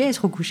recoucher. Elle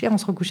se recouchait, on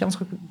se recouchait.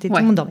 Tout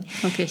le monde dormait.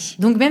 Okay.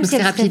 Donc, même si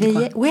elle se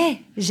réveillait... quoi. Ouais,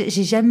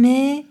 j'ai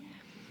jamais...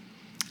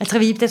 Elle se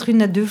réveillait peut-être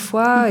une à deux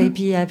fois et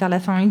puis vers la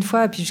fin une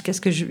fois. Et puis jusqu'à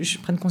ce que je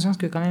prenne conscience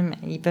que quand même,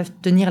 ils peuvent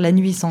tenir la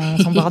nuit sans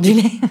boire du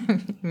lait.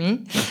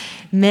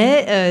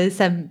 Mais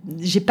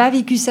j'ai pas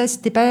vécu ça.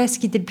 C'était pas ce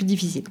qui était le plus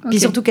difficile. Puis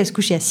surtout qu'elle se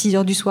couchait à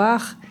 6h du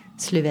soir,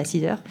 se levait à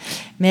 6h.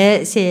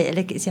 Mais c'est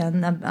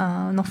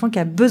un enfant qui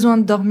a besoin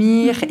de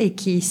dormir et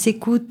qui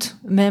s'écoute.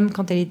 Même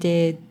quand elle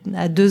était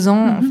à 2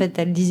 ans, en fait,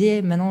 elle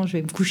disait, maintenant, je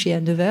vais me coucher à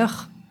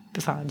 9h.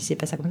 Enfin, elle disait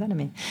pas ça comme ça, là,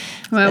 mais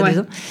à 2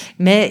 ans.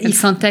 Mais elle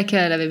sentait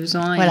qu'elle avait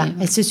besoin. Voilà,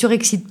 elle se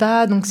surexcite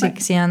pas, donc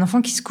c'est un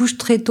enfant qui se couche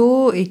très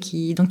tôt et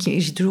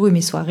j'ai toujours eu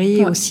mes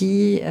soirées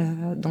aussi,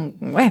 donc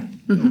ouais.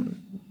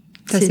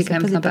 Ça c'est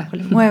quand même sympa.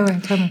 Ouais,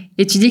 vraiment.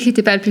 Et tu dis que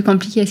c'était pas le plus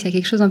compliqué. Est-ce qu'il y a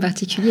quelque chose en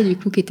particulier du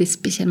coup qui était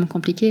spécialement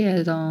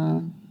compliqué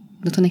dans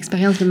ton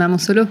expérience de maman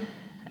solo?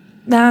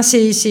 Ben,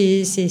 c'est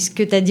ce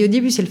que tu as dit au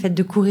début, c'est le fait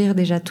de courir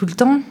déjà tout le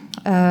temps.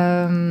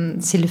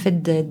 C'est le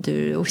fait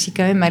de aussi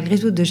quand même, malgré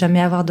tout, de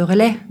jamais avoir de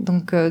relais.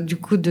 Donc, du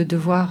coup, de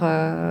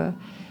devoir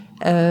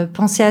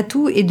penser à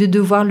tout et de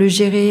devoir le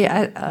gérer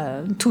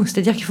tout.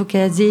 C'est-à-dire qu'il faut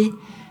qu'elle ait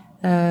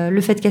le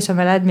fait qu'elle soit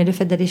malade, mais le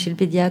fait d'aller chez le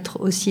pédiatre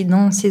aussi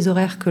dans ces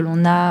horaires que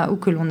l'on a ou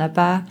que l'on n'a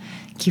pas,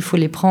 qu'il faut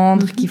les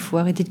prendre, qu'il faut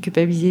arrêter de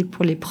culpabiliser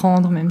pour les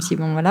prendre, même si,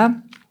 bon, voilà,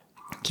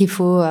 qu'il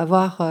faut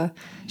avoir...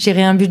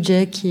 gérer un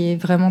budget qui est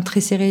vraiment très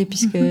serré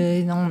puisque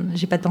non,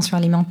 j'ai pas de pension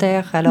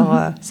alimentaire, alors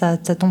ça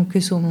tombe que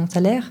sur mon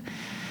salaire.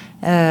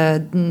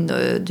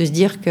 De se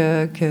dire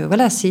que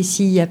voilà,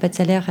 s'il y a pas de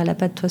salaire, elle a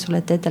pas de toit sur la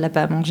tête, elle a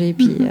pas à manger,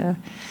 puis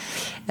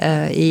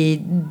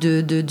et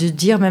de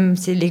dire même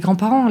c'est les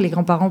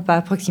grands-parents pas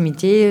à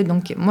proximité.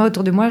 Donc moi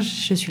autour de moi,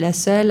 je suis la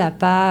seule à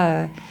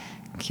pas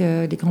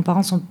que les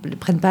grands-parents ne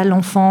prennent pas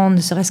l'enfant,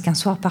 ne serait-ce qu'un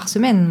soir par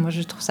semaine. Moi,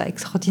 je trouve ça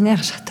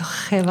extraordinaire.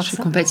 J'adorerais voir ça. Je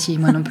suis compatie.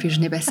 Moi non plus, je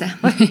n'ai pas ça.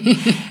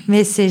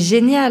 Mais c'est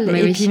génial.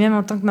 Mais et puis même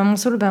en tant que maman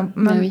solo,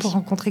 même pour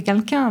rencontrer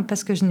quelqu'un,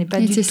 parce que je n'ai pas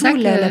du tout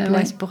la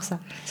place pour ça.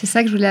 C'est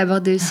ça que je voulais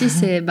aborder aussi.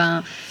 C'est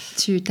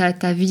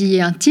ta vie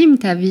intime,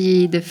 ta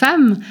vie de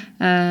femme.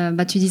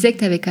 Tu disais que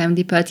tu avais quand même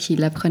des potes qui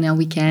la prenaient en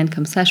week-end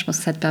comme ça. Je pense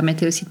que ça te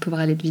permettait aussi de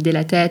pouvoir aller te vider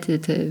la tête et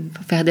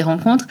pour faire des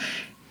rencontres.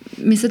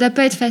 Mais ça ne doit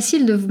pas être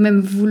facile de même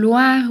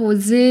vouloir,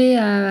 oser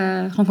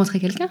rencontrer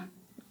quelqu'un.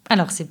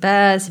 Alors, c'est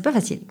pas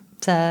facile.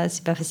 Ça,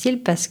 c'est pas facile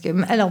parce que...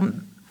 Alors,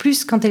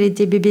 plus quand elle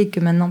était bébé que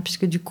maintenant,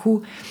 puisque du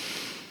coup,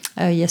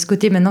 Il y a ce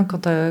côté maintenant,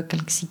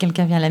 si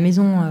quelqu'un vient à la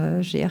maison,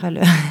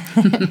 elle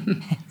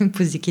me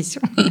pose des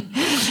questions.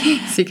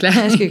 C'est clair.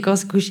 Parce que quand on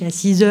se couche à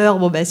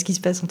 6h, ce qui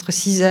se passe entre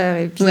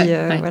 6h et puis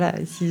voilà,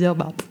 6h,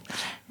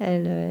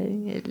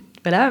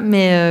 voilà.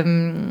 Mais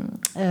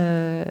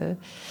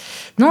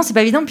non, c'est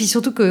pas évident. Puis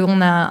surtout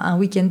qu'on a un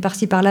week-end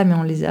par-ci par-là, mais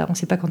on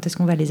sait pas quand est-ce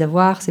qu'on va les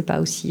avoir. C'est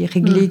pas aussi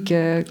réglé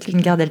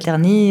qu'une garde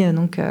alternée.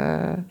 Donc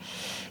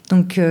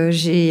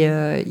il y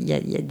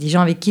a des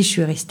gens avec qui je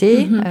suis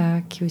restée,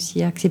 qui ont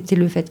aussi accepté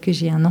le fait que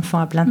j'ai un enfant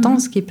à plein temps,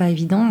 ce qui est pas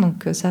évident.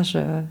 Donc ça, je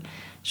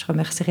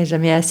remercierai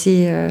jamais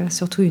assez,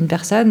 surtout une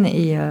personne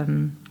et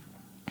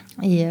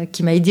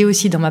qui m'a aidée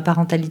aussi dans ma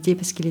parentalité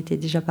parce qu'il était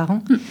déjà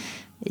parent.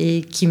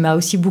 Et qui m'a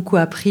aussi beaucoup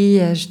appris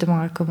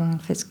justement comment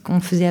ce qu'on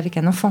faisait avec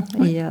un enfant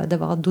et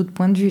d'avoir d'autres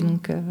points de vue.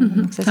 Donc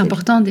ça, c'est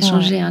important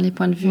d'échanger les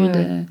points de vue,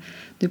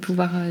 de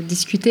pouvoir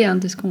discuter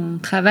de ce qu'on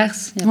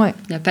traverse. Il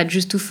n'y a pas de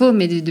juste ou faux,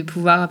 mais de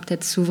pouvoir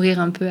peut-être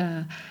s'ouvrir un peu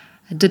à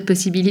d'autres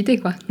possibilités,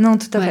 quoi. Non,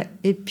 tout à fait.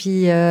 Et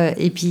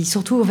puis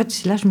surtout, en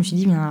fait, là, je me suis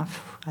dit,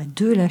 à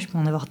 2, là, je peux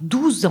en avoir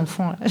 12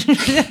 enfants. Là.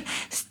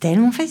 C'est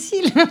tellement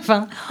facile.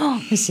 Enfin,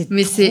 c'est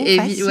facile.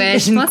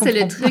 Je pense que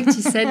c'est le truc,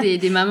 tu sais,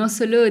 des mamans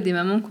solo, des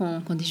mamans qui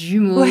ont des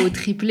jumeaux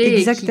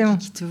triplés et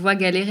qui te voient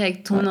galérer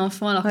avec ton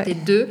enfant alors que t'es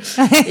 2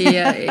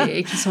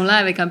 et qui sont là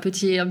avec un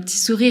petit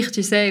sourire,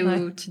 tu sais,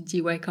 où tu te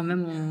dis, quand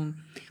même,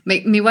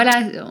 Mais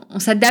voilà, on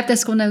s'adapte à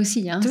ce qu'on a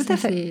aussi. Tout à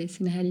fait.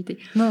 C'est une réalité.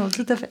 Non,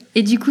 tout à fait.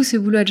 Et du coup, ce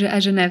boulot à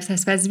Genève, ça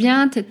se passe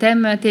bien? T'es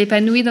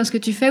épanouie dans ce que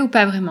tu fais ou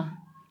pas vraiment?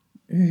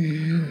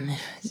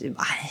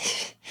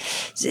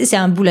 C'est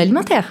un boulot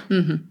alimentaire.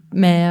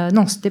 Mais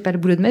non, c'était pas le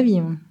boulot de ma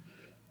vie.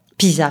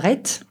 Puis ils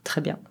arrêtent,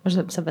 très bien.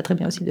 Ça va très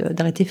bien aussi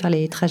d'arrêter de faire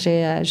les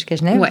trajets jusqu'à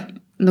Genève. Ouais.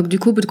 Donc du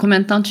coup, au bout de combien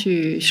de temps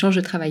tu changes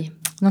de travail?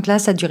 Donc là,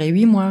 ça a duré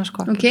 8 mois, je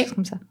crois. Ok. Quelque chose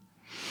comme ça.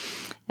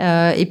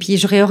 Et puis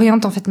je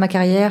réoriente en fait ma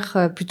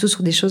carrière plutôt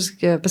sur des choses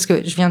parce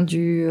que je viens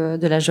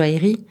de la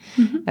joaillerie,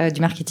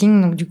 du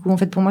marketing. Donc du coup, en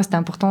fait, pour moi, c'était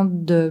important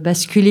de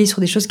basculer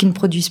sur des choses qui ne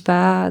produisent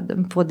pas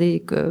pour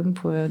des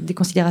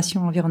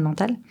considérations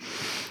environnementales.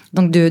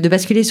 Donc de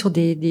basculer sur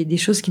des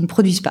choses qui ne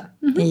produisent pas.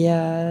 Et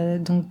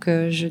donc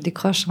je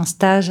décroche un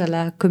stage à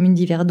la commune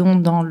d'Yverdon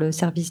dans le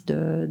service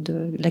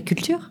de la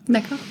culture.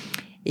 D'accord.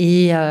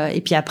 Et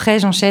puis après,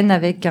 j'enchaîne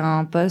avec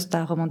un poste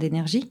à Romans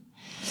d'énergie.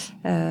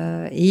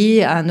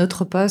 Et un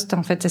autre poste,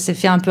 en fait, ça s'est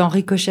fait un peu en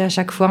ricochet à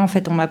chaque fois. En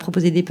fait, on m'a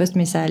proposé des postes,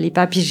 mais ça allait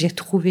pas. Puis j'ai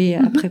retrouvé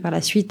après par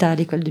la suite à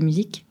l'école de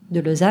musique de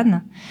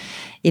Lausanne.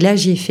 Et là,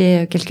 j'y ai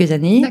fait quelques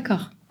années.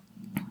 D'accord.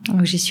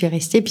 Donc j'y suis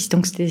restée. Puis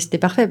donc c'était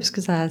parfait parce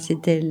que ça,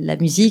 c'était la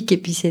musique et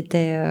puis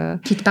c'était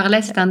qui te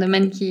parlait. C'était un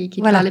domaine qui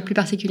te parlait plus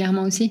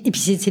particulièrement aussi. Et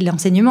puis c'est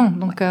l'enseignement.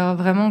 Donc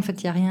vraiment, en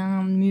fait, il y a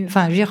rien de mieux.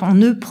 Enfin, je veux dire, on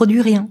ne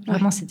produit rien.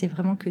 Vraiment, c'était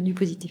vraiment que du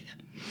positif.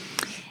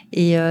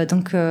 Et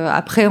donc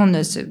après,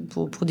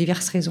 pour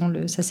diverses raisons,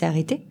 ça s'est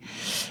arrêté.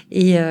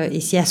 Et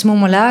c'est à ce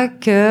moment-là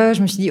que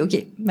je me suis dit, ok,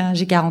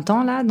 j'ai 40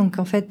 ans là, donc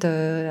en fait,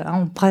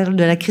 on parle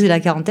de la crise de la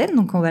quarantaine,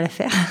 donc on va la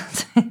faire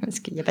parce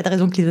qu'il n'y a pas de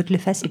raison que les autres le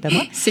fassent, et pas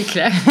moi. C'est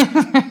clair.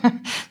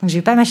 Donc je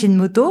vais pas m'acheter de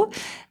moto.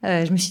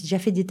 Je me suis déjà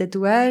fait des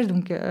tatouages,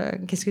 donc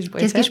qu'est-ce que je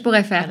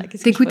pourrais faire? Voilà,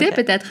 t'écouter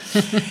peut-être.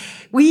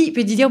 Oui,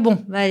 puis de dire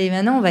bon, allez,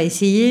 maintenant on va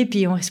essayer,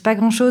 puis on risque pas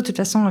grand-chose. De toute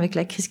façon, avec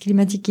la crise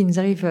climatique qui nous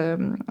arrive,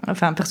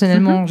 enfin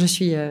personnellement, je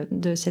suis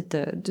de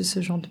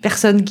ce genre de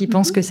personne qui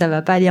pense que ça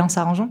va pas aller en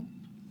s'arrangeant.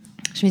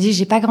 Je me dis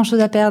j'ai pas grand-chose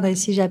à perdre, et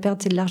si j'ai à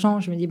perdre c'est de l'argent.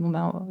 Je me dis bon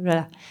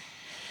voilà.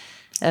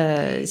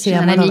 J'ai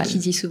un ami normal. Qui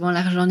dit souvent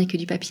l'argent n'est que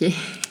du papier.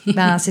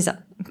 C'est ça.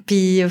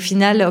 Puis au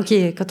final, ok,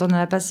 quand on en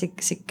a pas, c'est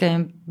quand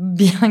même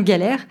bien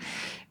galère.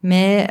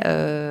 Mais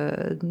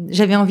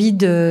j'avais envie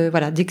de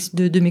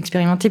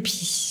m'expérimenter,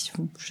 puis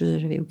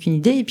j'avais aucune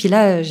idée. Et puis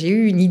là, j'ai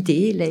eu une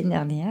idée l'année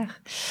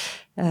dernière.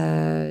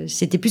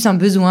 C'était plus un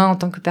besoin en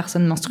tant que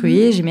personne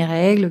menstruée. J'ai mes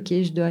règles, ok,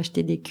 je dois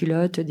acheter des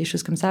culottes, des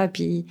choses comme ça. Et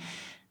puis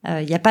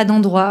il n'y a pas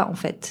d'endroit en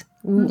fait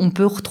où on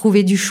peut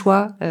retrouver du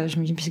choix. Parce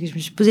que je me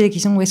suis posé la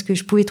question où est-est que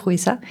je pouvais trouver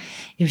ça.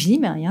 Et je me suis dit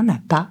il y en a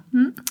pas.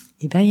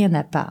 Et il y en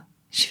a pas.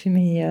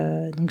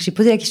 Donc j'ai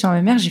posé la question à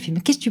ma mère, j'ai fait mais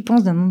qu'est-ce que tu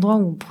penses d'un endroit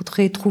où on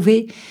pourrait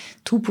trouver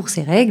tout pour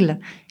ses règles?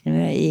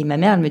 Et ma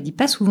mère, elle me dit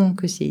pas souvent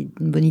que c'est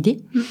une bonne idée.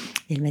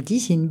 Et elle m'a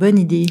dit c'est une bonne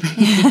idée.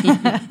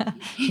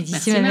 J'ai dit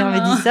si ma mère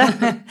me dit ça.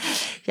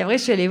 Puis après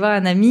je suis allée voir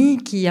un ami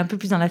qui est un peu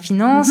plus dans la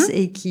finance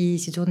et qui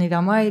s'est tourné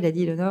vers moi et il a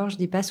dit Léonore, je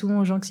dis pas souvent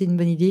aux gens que c'est une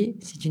bonne idée,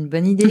 c'est une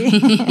bonne idée.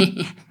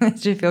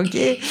 J'ai fait ok.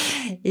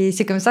 Et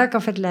c'est comme ça qu'en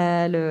fait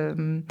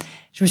je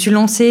me suis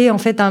lancée en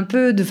fait un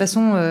peu de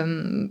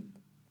façon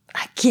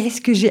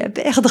qu'est-ce que j'ai à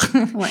perdre?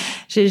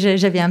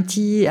 J'avais un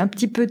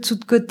petit peu de sous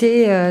de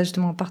côté,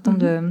 justement, en partant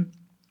de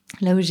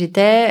là où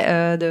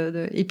j'étais.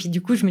 Et puis,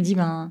 du coup, je me dis,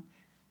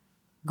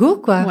 go,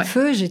 quoi,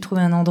 feu. J'ai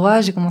trouvé un endroit,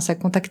 j'ai commencé à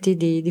contacter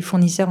des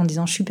fournisseurs en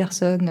disant, je suis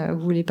personne,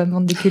 vous voulez pas me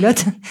vendre des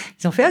culottes?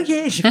 Ils ont fait, ok.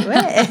 Je fais,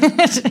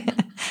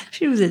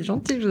 ouais. Vous êtes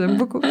gentils, je vous aime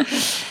beaucoup.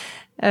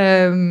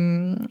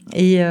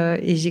 Et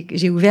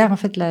j'ai ouvert, en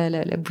fait,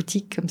 la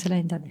boutique comme ça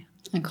l'année dernière.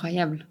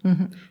 Incroyable.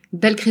 Mhm.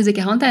 Belle crise de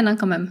quarantaine, hein,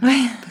 quand même. Ouais.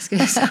 Parce que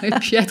ça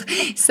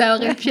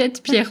aurait pu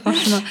être pire,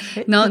 franchement.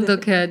 Non,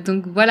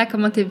 donc voilà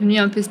comment t'es venue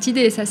un peu cette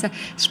idée.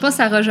 Je pense que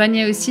ça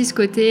rejoignait aussi ce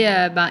côté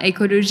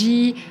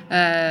écologie,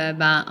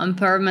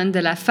 empowerment de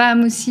la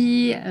femme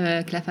aussi,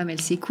 que la femme,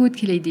 elle s'écoute,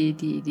 qu'elle ait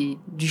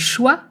du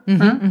choix,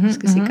 parce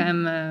que c'est quand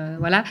même...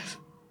 voilà.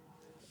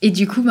 Et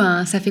du coup,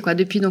 ça fait quoi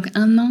depuis donc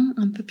un an,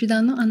 un peu plus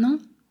d'un an, un an?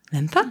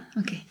 Même pas.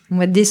 Ok. Au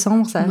mois de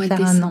décembre, ça va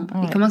faire un an.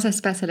 Et comment ça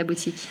se passe à la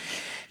boutique?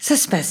 Ça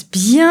se passe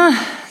bien,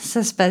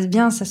 ça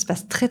se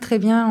passe très très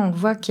bien. On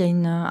voit qu'il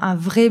y a un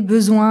vrai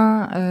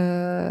besoin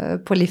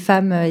pour les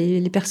femmes et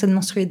les personnes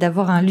menstruées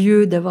d'avoir un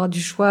lieu, d'avoir du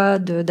choix,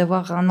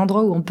 d'avoir un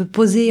endroit où on peut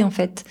poser en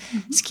fait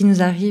ce qui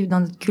nous arrive dans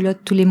notre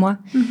culotte tous les mois.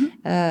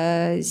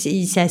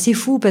 C'est assez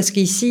fou parce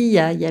qu'ici il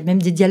y a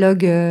même des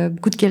dialogues,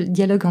 beaucoup de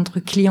dialogues entre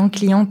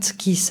clients-clientes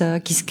qui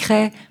se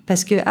créent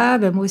parce que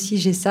moi aussi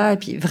j'ai ça et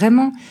puis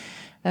vraiment.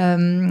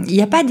 Il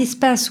n'y a pas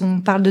d'espace où on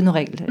parle de nos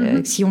règles.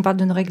 Si on parle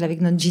de nos règles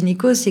avec notre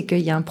gynéco, c'est qu'il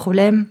y a un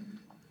problème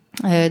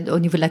au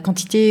niveau de la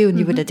quantité, au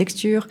niveau de la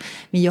texture,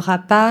 mais il n'y aura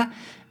pas...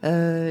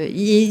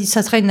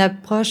 ça sera une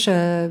approche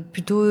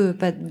plutôt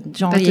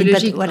genre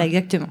pathologique. Voilà,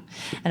 exactement.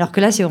 Alors que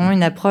là, c'est vraiment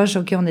une approche,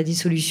 ok, on a des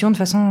solutions. De toute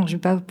façon, je ne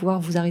vais pas pouvoir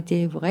vous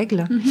arrêter vos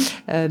règles,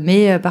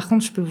 mais par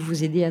contre, je peux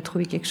vous aider à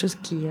trouver quelque chose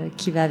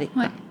qui va avec.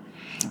 Ouais.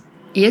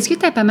 Et est-ce que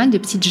tu as pas mal de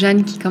petites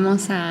jeunes qui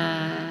commencent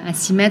à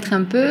s'y mettre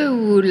un peu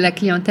ou la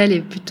clientèle est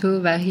plutôt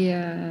variée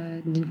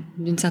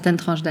d'une certaine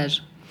tranche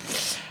d'âge?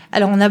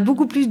 Alors, on a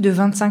beaucoup plus de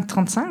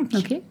 25-35.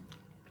 Ok.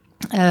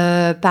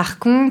 Par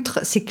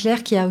contre, c'est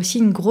clair qu'il y a aussi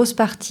une grosse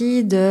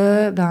partie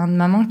de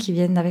mamans qui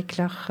viennent avec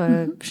leur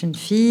jeune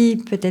fille,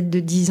 peut-être de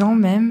 10 ans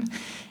même,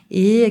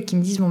 et qui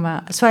me disent,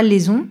 soit elles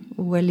les ont,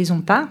 ou elles les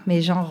ont pas,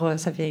 mais genre,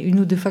 ça fait 1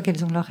 ou 2 fois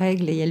qu'elles ont leurs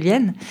règles et elles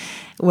viennent,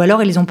 ou alors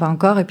elles les ont pas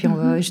encore, et puis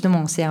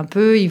justement, c'est un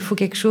peu, il faut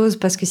quelque chose,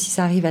 parce que si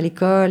ça arrive à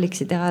l'école,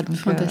 etc. Donc,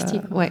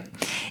 fantastique. Ouais.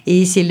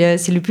 Et c'est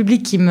le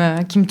public qui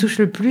me touche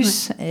le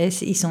plus, et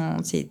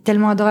c'est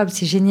tellement adorable,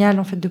 c'est génial,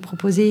 en fait, de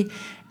proposer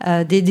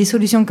des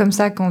solutions comme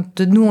ça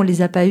quand nous, on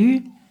les a pas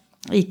eues,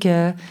 et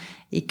que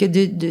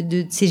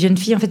de ces jeunes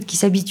filles, en fait, qui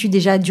s'habituent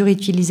déjà à du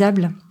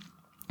réutilisable.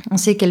 On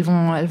sait qu'elles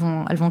vont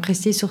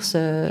rester sur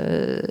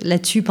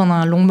là-dessus pendant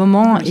un long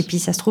moment. Oui. Et puis,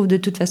 ça se trouve, de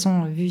toute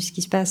façon, vu ce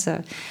qui se passe,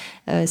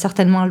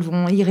 certainement, elles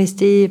vont y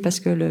rester parce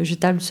que le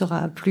jetable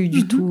sera plus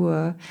du tout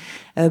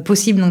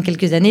possible dans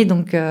quelques années.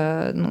 Donc,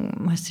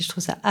 moi, je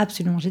trouve ça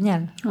absolument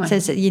génial.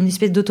 Il y a une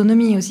espèce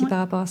d'autonomie aussi par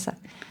rapport à ça.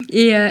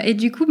 Et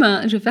du coup,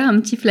 je vais faire un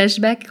petit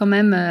flashback quand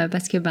même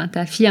parce que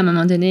ta fille, à un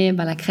moment donné,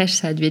 la crèche,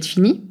 ça a dû être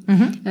fini.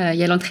 Il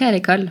y a l'entrée à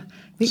l'école.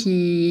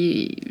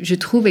 Qui, je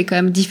trouve, est quand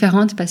même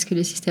différente parce que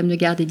le système de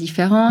garde est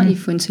différent. Il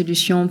faut une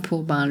solution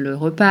pour le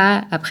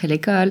repas, après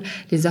l'école.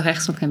 Les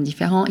horaires sont quand même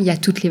différents. Il y a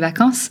toutes les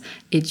vacances.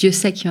 Et Dieu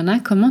sait qu'il y en a.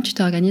 Comment tu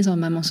t'organises en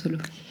maman solo?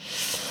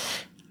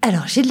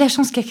 Alors, j'ai de la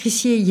chance qu'à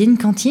Crissier, il y ait une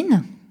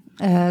cantine.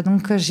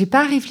 Donc, j'ai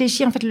pas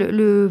réfléchi. En fait,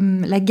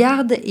 la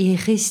garde est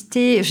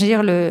restée... Je veux dire,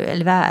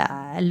 elle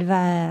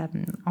va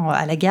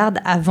à la garde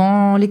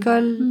avant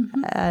l'école,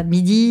 à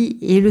midi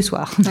et le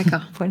soir.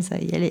 D'accord.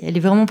 Elle est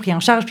vraiment prise en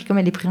charge. Puis comme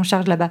elle est prise en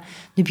charge là-bas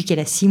depuis qu'elle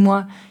a 6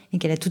 mois et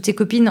qu'elle a toutes ses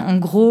copines, en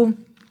gros...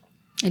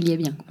 Elle y est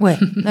bien. Ouais,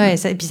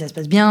 et puis ça se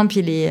passe bien.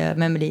 Puis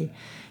même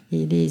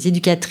les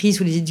éducatrices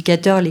ou les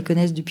éducateurs les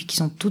connaissent depuis qu'ils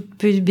sont toutes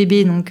petits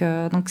bébés, donc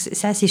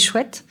c'est assez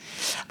chouette.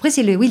 Après,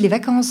 c'est les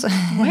vacances.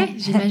 Ouais,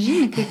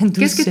 j'imagine.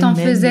 Qu'est-ce que tu en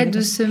faisais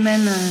 12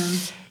 semaines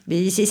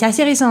Mais c'est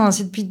assez récent, hein.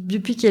 C'est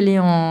depuis qu'elle est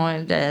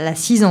elle a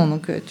 6 ans,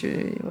 donc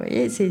vous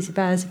voyez, c'est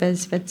pas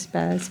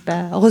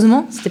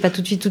heureusement, c'était pas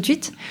tout de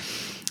suite.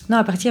 Non,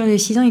 à partir de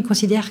 6 ans, ils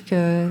considèrent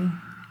que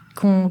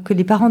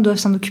les parents doivent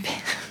s'en occuper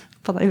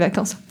pendant les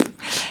vacances.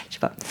 Je sais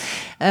pas.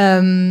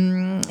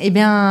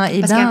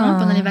 Parce qu'avant,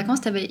 pendant les vacances,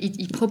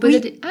 ils proposaient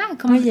des... Ah,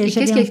 comment... Oui,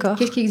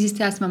 qu'est-ce qui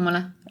existait à ce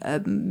moment-là?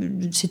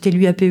 C'était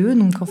l'UAPE,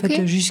 donc en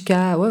fait,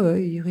 jusqu'à...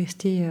 il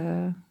restait...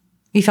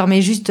 Il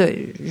fermait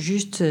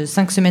juste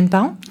 5 semames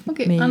par an.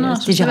 Ok. Mais non,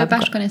 je ne savais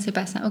pas, je connaissais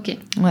pas ça. Ok.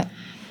 Ouais.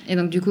 Et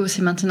donc, du coup,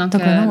 c'est maintenant que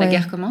la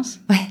guerre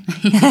commence? Ouais.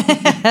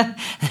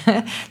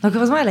 Donc,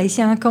 heureusement, elle a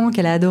ici un camp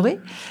qu'elle a adoré.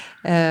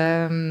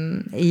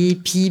 Et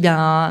puis,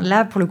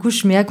 là, pour le coup,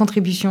 je mets à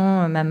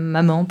contribution ma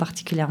maman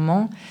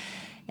particulièrement.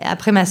 Et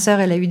après, ma sœur,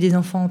 elle a eu des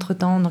enfants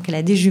entre-temps, donc elle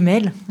a des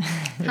jumelles.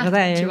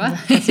 Tu vois,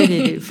 c'est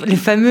les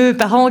fameux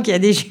parents qui ont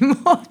des jumeaux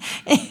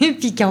et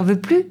puis qui n'en veulent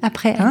plus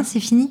après. C'est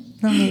fini.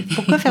 Non, mais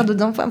pourquoi faire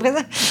d'autres enfants après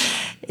ça?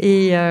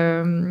 Et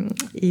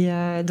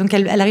donc,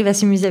 elle arrive à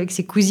s'amuser avec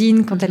ses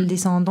cousines quand elle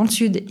descend dans le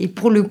sud. Et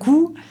pour le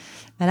coup,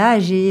 là,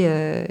 j'ai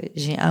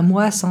 1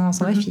 mois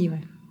sans ma fille.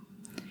 Ouais.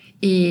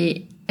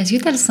 Et est-ce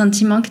que tu as le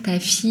sentiment que ta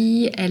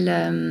fille, elle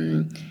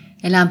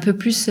est un peu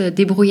plus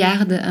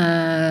débrouillarde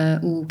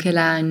ou qu'elle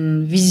a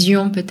une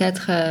vision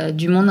peut-être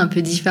du monde un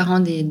peu différent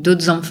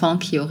d'autres enfants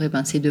qui auraient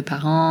ses 2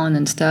 parents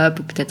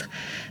non-stop ou peut-être,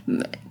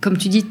 comme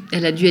tu dis,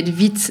 elle a dû être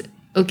vite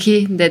OK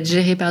d'être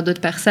géré par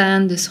d'autres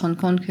personnes, de se rendre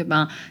compte que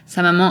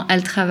sa maman,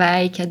 elle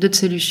travaille, qu'il y a d'autres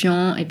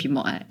solutions. Et puis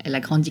bon, elle a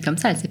grandi comme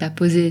ça, elle s'est pas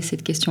posé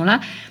cette question-là.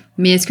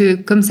 Mais est-ce que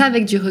comme ça,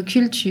 avec du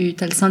recul, tu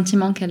as le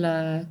sentiment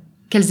qu'elle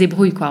se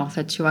débrouille, quoi, en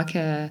fait, tu vois,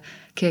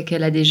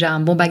 qu'elle a déjà un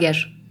bon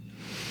bagage?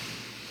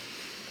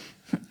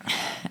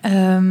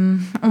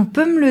 On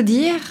peut me le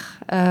dire.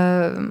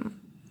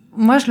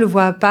 Moi, je le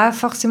vois pas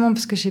forcément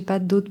parce que j'ai pas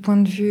d'autres points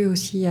de vue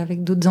aussi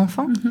avec d'autres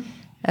enfants.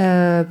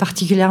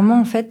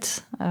 Particulièrement, en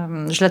fait.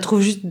 Je la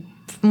trouve juste...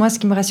 Moi, ce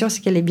qui me rassure,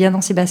 c'est qu'elle est bien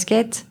dans ses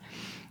baskets,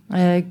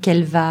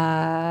 qu'elle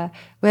va...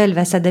 Ouais, elle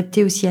va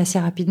s'adapter aussi assez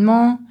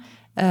rapidement.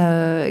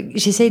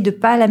 J'essaye de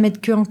pas la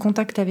mettre que en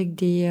contact avec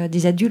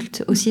des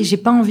adultes aussi. J'ai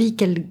pas envie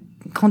qu'elle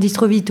grandisse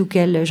trop vite ou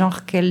qu'elle soit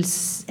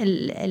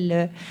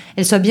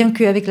bien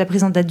qu'avec la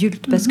présence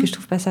d'adultes parce que je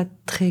trouve pas ça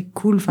très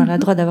cool. Enfin, elle a le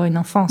droit d'avoir une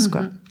enfance,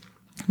 quoi.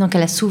 Donc,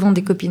 elle a souvent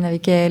des copines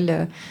avec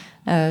elle.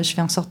 Je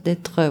fais en sorte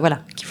d'être,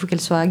 qu'il faut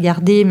qu'elle soit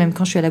gardée, même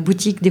quand je suis à la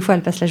boutique. Des fois,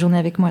 elle passe la journée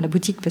avec moi à la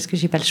boutique parce que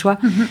j'ai pas le choix.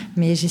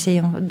 Mais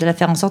j'essaye de la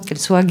faire en sorte qu'elle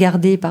soit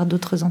gardée par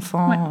d'autres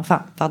enfants,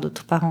 par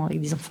d'autres parents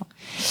avec des enfants.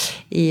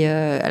 Et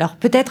alors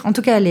peut-être, en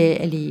tout cas,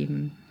 elle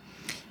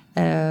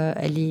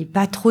est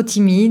pas trop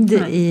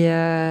timide et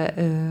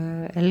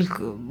elle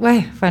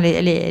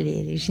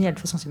est géniale. De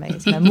toute façon, c'est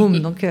ma môme,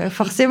 donc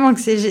forcément que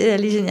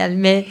elle est géniale.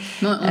 Mais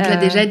non, on te l'a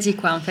déjà dit,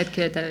 quoi, en fait,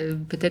 que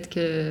peut-être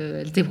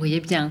qu'elle se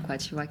débrouillait bien, quoi,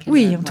 tu vois.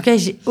 Oui, en tout cas,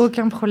 j'ai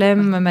aucun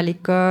problème, même à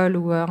l'école,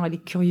 ou elle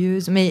est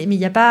curieuse. Mais il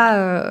n'y a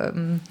pas...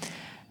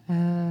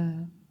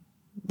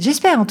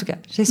 j'espère, en tout cas.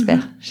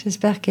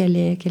 J'espère qu'elle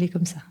est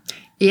comme ça.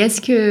 Et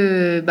est-ce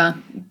que...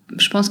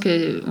 je pense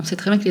qu'on sait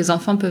très bien que les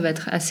enfants peuvent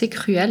être assez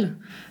cruels.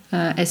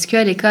 Est-ce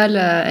qu'à l'école,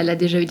 elle a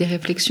déjà eu des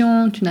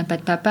réflexions? Tu n'as pas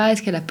de papa?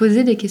 Est-ce qu'elle a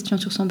posé des questions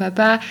sur son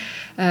papa?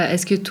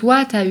 Est-ce que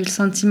toi, tu as eu le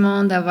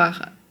sentiment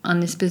d'avoir un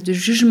espèce de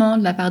jugement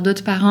de la part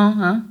d'autres parents,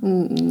 hein?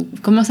 Ou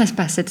comment ça se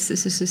passe,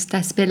 cet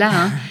aspect-là,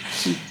 hein,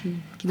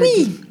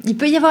 Oui, il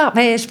peut y avoir...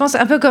 Mais je pense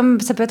un peu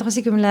comme... Ça peut être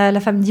aussi comme la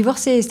femme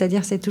divorcée,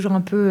 c'est-à-dire c'est toujours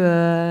un peu...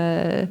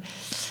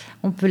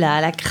 on peut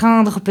la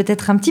craindre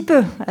peut-être un petit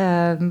peu.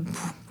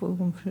 Je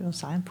ne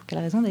sais rien pour quelle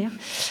raison d'ailleurs.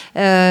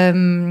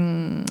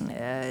 Elle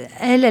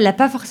n'a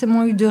pas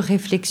forcément eu de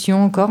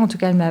réflexion encore. En tout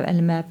cas, elle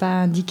ne m'a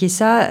pas indiqué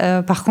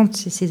ça. Par contre,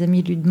 ses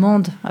amis lui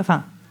demandent,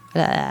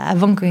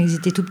 avant quand ils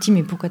étaient tout petits,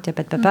 mais pourquoi tu n'as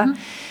pas de papa?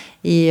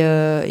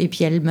 Et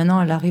puis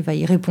maintenant, elle arrive à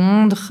y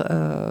répondre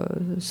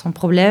sans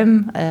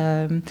problème.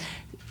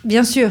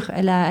 Bien sûr,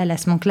 elle a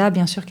ce manque-là.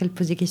 Bien sûr qu'elle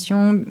pose des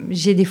questions.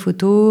 J'ai des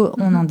photos,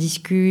 on en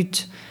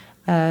discute.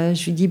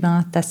 Je lui dis,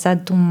 t'as ça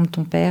de ton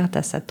père,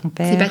 t'as ça de ton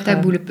père. C'est pas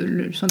tabou,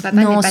 son papa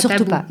n'est pas tabou. Non,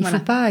 surtout pas.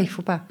 Il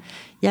faut pas.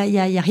 Il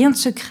y a rien de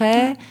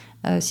secret.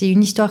 C'est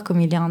une histoire comme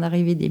il est en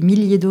arrivé des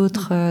milliers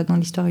d'autres dans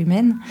l'histoire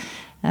humaine.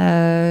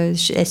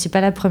 C'est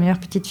pas la première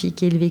petite fille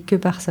qui est élevée que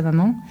par sa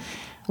maman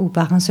ou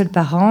par un seul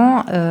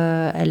parent.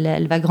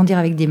 Elle va grandir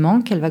avec des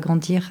manques, elle va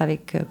grandir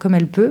avec comme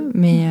elle peut,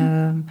 mais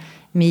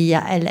il y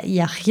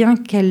a rien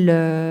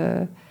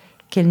qu'elle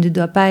ne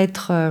doit pas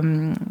être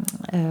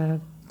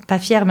pas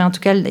fière, mais en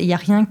tout cas, il n'y a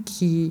rien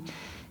qu'il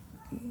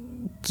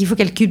faut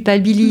qu'elle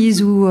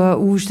culpabilise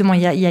ou justement,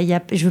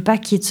 je veux pas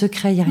qu'il y ait de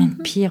secret, il n'y a rien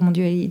de pire, mon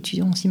Dieu,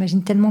 on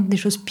s'imagine tellement des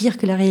choses pires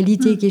que la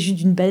réalité, qui est juste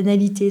d'une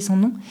banalité sans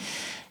nom.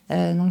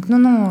 Donc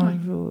non,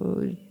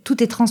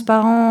 tout est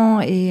transparent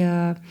et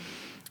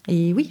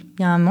oui,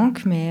 il y a un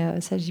manque,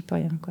 mais ça, j'y peux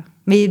rien, quoi.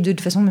 Mais de toute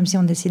façon, même si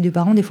on est ses deux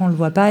parents, des fois on le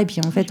voit pas, et puis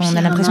en fait, on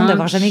a l'impression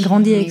d'avoir jamais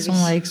grandi avec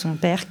son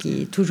père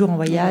qui est toujours en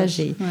voyage.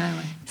 Et...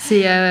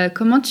 C'est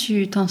comment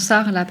tu t'en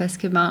sors là, parce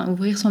que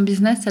ouvrir son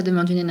business, ça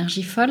demande une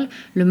énergie folle,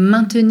 le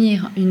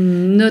maintenir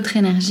une autre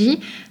énergie,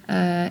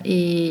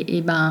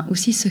 et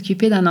aussi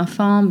s'occuper d'un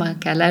enfant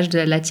qu'à l'âge de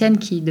la tienne,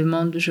 qui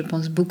demande, je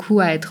pense, beaucoup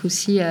à être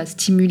aussi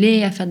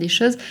stimulé, à faire des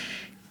choses.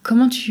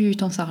 Comment tu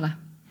t'en sors là?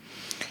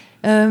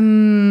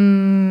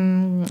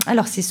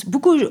 Alors c'est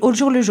beaucoup au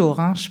jour le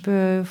jour, hein.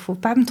 Faut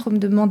pas trop me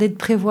demander de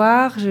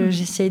prévoir.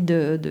 J'essaie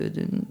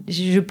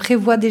je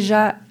prévois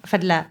déjà. Enfin,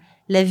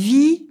 la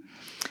vie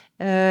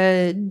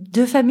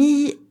de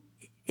famille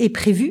est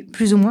prévue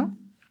plus ou moins,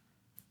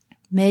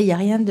 mais il y a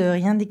rien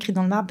d'écrit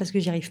dans le marbre parce que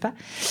j'y arrive pas.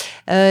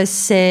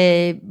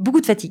 C'est beaucoup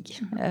de fatigue.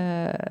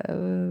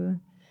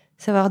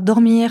 Savoir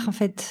dormir en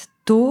fait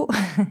tôt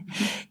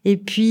et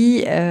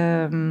puis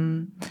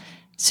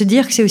se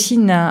dire que c'est aussi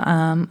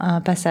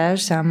un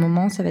passage, c'est un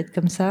moment, ça va être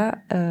comme ça.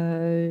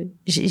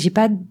 J'ai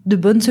pas de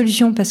bonne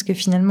solution parce que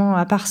finalement,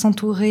 à part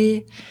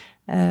s'entourer,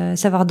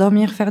 savoir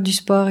dormir, faire du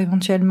sport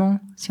éventuellement,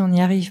 si on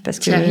y arrive, parce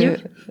que tu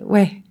arrives?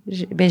 Ouais,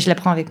 je la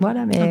prends avec moi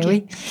là, mais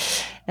oui.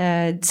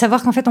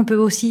 Savoir qu'en fait on peut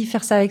aussi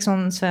faire ça avec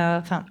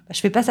enfin, je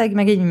fais pas ça avec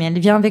Magali, mais elle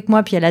vient avec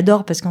moi, puis elle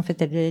adore parce qu'en fait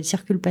elle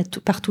circule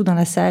partout dans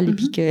la salle et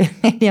puis qu'elle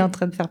est en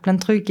train de faire plein de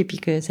trucs et puis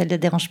que ça ne la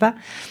dérange pas.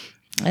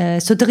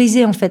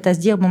 S'autoriser en fait à se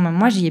dire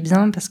moi j'y ai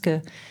besoin parce que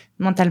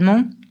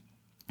mentalement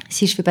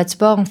si je fais pas de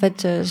sport en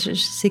fait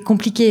c'est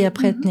compliqué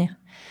après à tenir.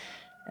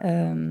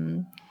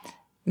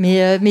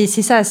 Mais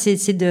c'est ça,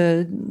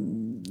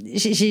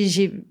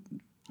 j'ai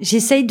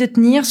j'essaye de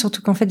tenir,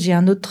 surtout qu'en fait, j'ai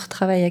un autre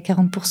travail à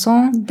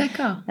 40%.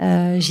 D'accord.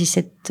 J'ai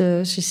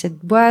cette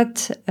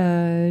boîte.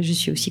 Je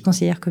suis aussi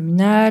conseillère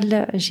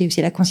communale. J'ai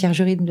aussi la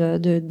conciergerie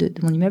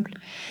de mon immeuble.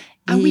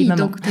 Ah oui,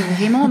 maman. Donc t'es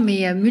vraiment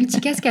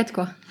multicasquette,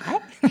 quoi.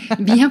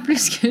 Bien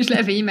plus que je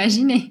l'avais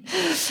imaginé.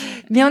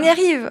 Mais on y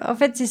arrive. En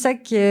fait, c'est ça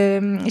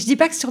que je dis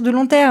pas que sur de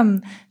long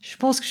terme. Je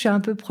pense que je suis un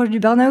peu proche du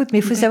burn-out, mais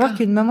il faut savoir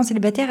qu'une maman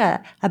célibataire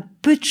a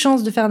peu de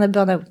chances de faire un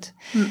burn-out.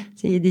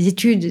 C'est des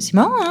études, c'est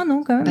marrant, hein,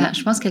 non, quand même.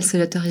 Je pense qu'elle se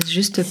l'autorise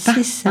juste pas.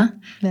 C'est ça. Hein,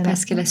 voilà.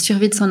 Parce que la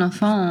survie de son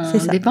enfant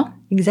en dépend.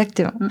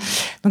 Exactement.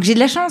 Donc j'ai de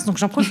la chance, donc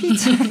j'en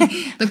profite.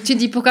 Donc tu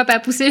dis pourquoi pas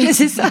pousser.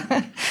 C'est ça.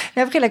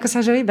 Mais après la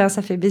conciergerie,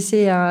 ça fait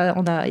baisser.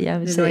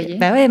 Le loyer.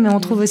 Ouais, mais on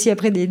trouve aussi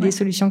après des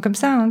solutions comme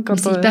ça. Hein,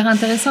 c'est hyper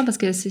intéressant parce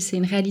que c'est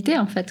une réalité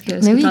en fait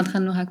que ce que tu es en train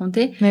de nous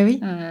raconter. Mais oui.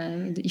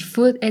 Il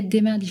faut être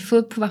démerde, il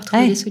faut pouvoir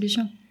trouver des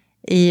solutions.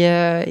 Et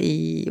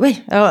ouais.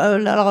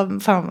 Alors,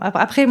 enfin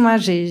après moi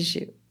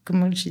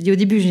comme j'ai dit au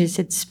début, j'ai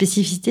cette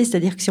spécificité,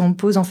 c'est-à-dire que si on me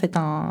pose en fait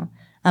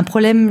un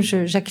problème,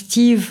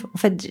 j'active. En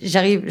fait,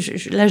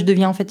 là, je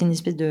deviens en fait une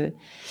espèce de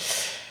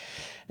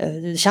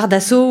char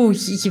d'assaut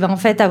qui va en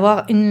fait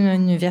avoir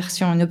une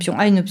version, une option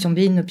A, une option B,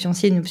 une option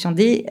C, une option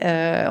D.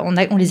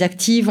 On les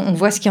active, on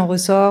voit ce qui en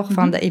ressort.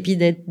 Enfin, et puis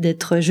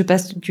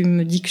tu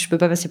me dis que je peux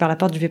pas passer par la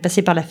porte, je vais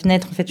passer par la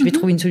fenêtre. En fait, je vais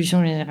trouver une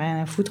solution. J'ai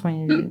rien à foutre.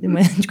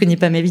 Moi, tu connais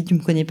pas ma vie, tu me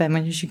connais pas.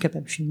 Moi, je suis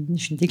capable. Je suis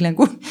une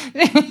déglingo.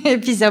 Et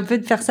puis c'est un peu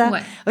de faire ça. Ouais.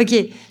 Ok,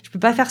 je peux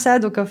pas faire ça.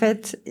 Donc en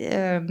fait,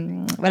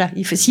 voilà.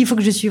 S'il faut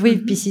que je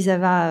survive, puis si ça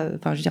va,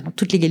 enfin, je veux dire, en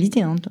toute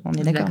légalité, hein, on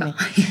est d'accord.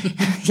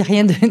 Il y a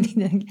rien de.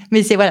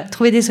 Mais c'est voilà,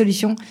 trouver des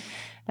solutions.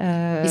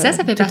 Et ça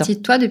fait partie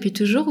de toi depuis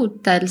toujours ou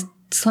tu as le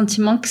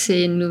sentiment que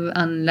c'est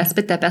un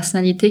aspect de ta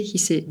personnalité qui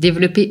s'est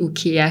développé ou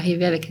qui est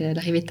arrivé avec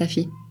l'arrivée de ta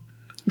fille?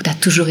 Ou tu as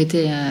toujours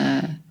été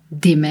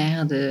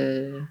démerde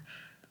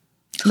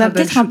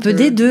peut-être un peu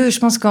des deux. Je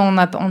pense qu'on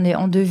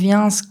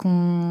devient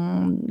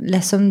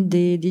la somme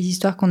des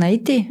histoires qu'on a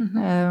été.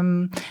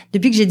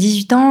 Depuis que j'ai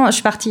 18 ans, je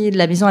suis partie de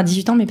la maison à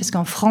 18 ans, mais parce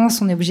qu'en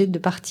France, on est obligé de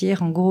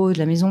partir, en gros, de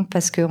la maison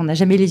parce qu'on n'a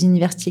jamais les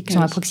universités qui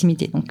sont à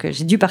proximité. Donc,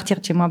 j'ai dû partir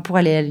de chez moi pour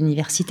aller à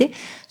l'université,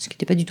 ce qui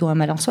n'était pas du tout un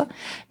mal en soi.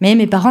 Mais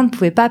mes parents ne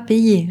pouvaient pas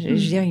payer. Je veux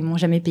dire, ils m'ont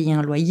jamais payé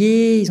un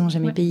loyer, ils ont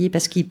jamais payé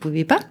parce qu'ils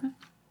pouvaient pas.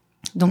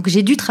 Donc,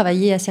 j'ai dû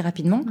travailler assez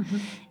rapidement.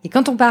 Et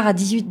quand on part à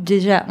 18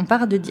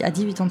 à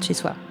 18 ans de chez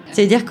soi.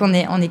 C'est-à-dire qu'on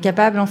est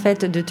capable, en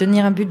fait, de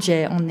tenir un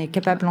budget. On est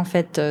capable, en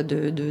fait,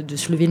 de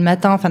se lever le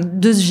matin, enfin,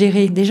 de se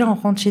gérer. Déjà, on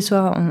rentre chez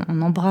soi,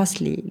 on embrasse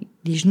les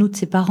genoux de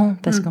ses parents.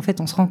 Parce qu'en fait,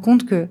 on se rend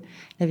compte que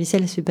la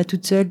vaisselle, elle se fait pas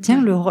toute seule.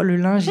 Tiens, le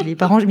linge, les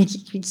parents, mais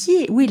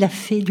où il a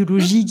fait du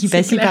logis qui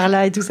passait par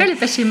là et tout ça. Elle est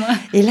pas chez moi.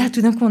 Et là,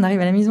 tout d'un coup, on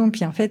arrive à la maison.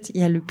 Puis, en fait, il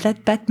y a le plat de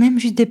pâtes, même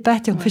juste des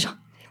pâtes. Et on fait genre,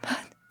 des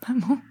pâtes,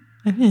 maman.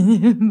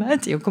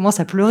 Et on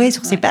commence à pleurer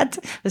sur ces pâtes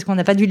parce qu'on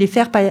n'a pas dû les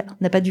faire, on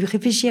n'a pas dû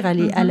réfléchir à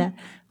aller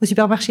au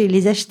supermarché,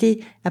 les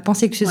acheter, à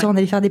penser que ce soir on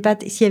allait faire des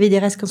pâtes et s'il y avait des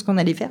restes, qu'est-ce qu'on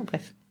allait faire,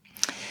 bref.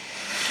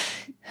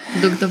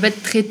 Donc en fait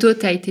très tôt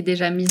tu as été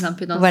déjà mise un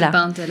peu dans ce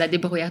bain de la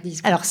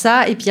débrouillardise. Alors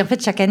ça, et puis en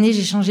fait chaque année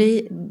j'ai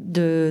changé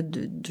de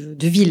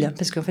ville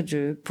parce qu'en fait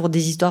pour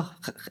des histoires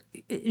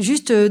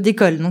juste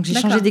d'école, donc j'ai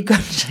changé d'école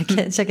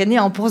chaque année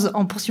en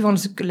poursuivant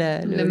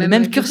le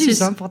même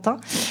cursus pourtant.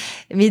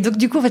 Mais donc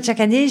du coup en fait chaque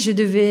année je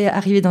devais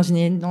arriver dans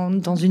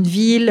une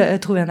ville,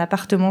 trouver un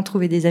appartement,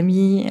 trouver des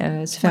amis,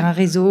 se faire un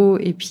réseau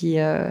et puis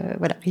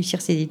voilà,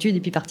 réussir ses études et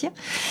puis partir.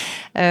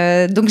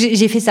 Donc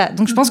j'ai fait ça.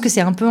 Donc je pense que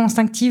c'est un peu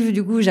instinctif.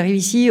 Du coup j'arrive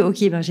ici, ok,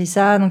 j'ai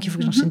ça, donc il faut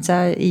que j'enchaîne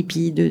ça et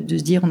puis de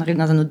se dire on arrive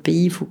dans un autre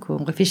pays, il faut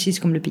qu'on réfléchisse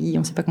comme le pays,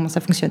 on sait pas comment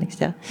ça fonctionne,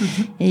 etc.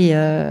 Et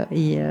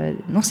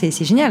non, c'est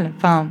génial.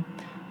 Enfin.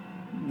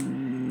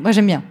 Moi,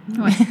 j'aime bien.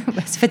 Ouais.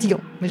 C'est fatigant,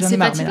 mais j'en ai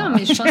marre. C'est fatigant,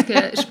 mais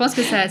je pense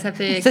que ça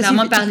fait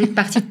clairement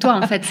partie de toi,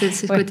 en fait.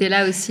 Ce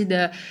côté-là aussi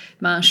de,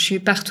 je suis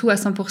partout à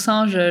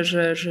 100%,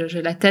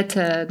 j'ai la tête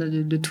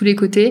de tous les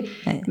côtés,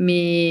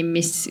 mais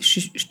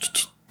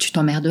tu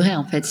t'emmerderais,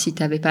 en fait, si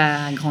t'avais pas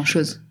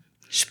grand-chose.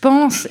 Je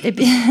pense. Et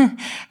puis,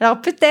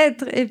 alors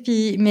peut-être, et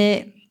puis,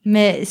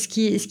 mais ce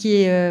qui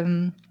est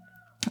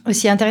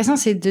aussi intéressant,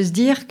 c'est de se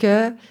dire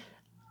que,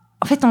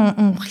 en fait,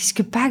 on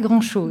risque pas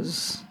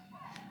grand-chose.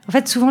 En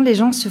fait, souvent, les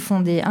gens se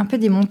font un peu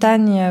des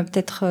montagnes,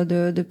 peut-être,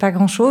 de pas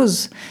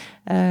grand-chose.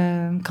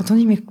 Quand on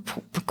dit, mais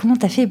comment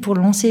t'as fait pour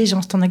lancer,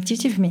 genre, ton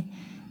activité? Mais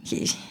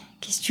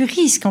qu'est-ce que tu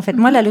risques, en fait?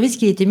 Moi, là, le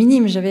risque, il était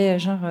minime. J'avais,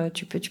 genre,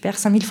 tu perds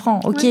 5 000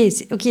 francs. Ok,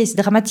 c'est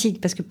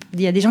dramatique, parce que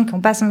il y a des gens qui n'ont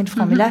pas 5 000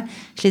 francs. Mais là,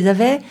 je les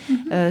avais.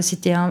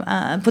 C'était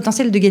un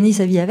potentiel de gagner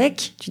sa vie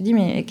avec. Tu te dis,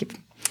 mais...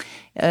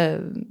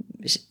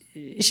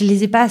 je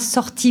les ai pas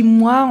sortis,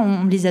 moi,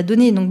 on me les a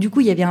donnés. Donc, du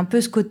coup, il y avait un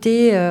peu ce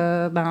côté,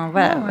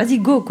 voilà, vas-y,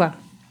 go, quoi.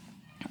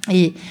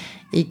 Et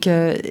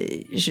que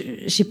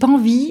j'ai pas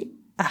envie,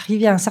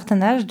 arrivé à un certain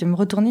âge, de me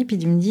retourner puis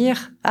de me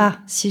dire,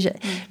 si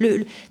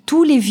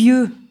tous les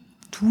vieux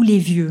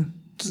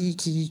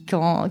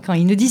quand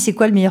il nous dit c'est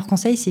quoi le meilleur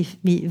conseil, c'est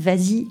mais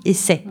vas-y,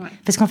 essaie. Ouais.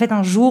 Parce qu'en fait,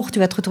 un jour, tu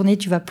vas te retourner,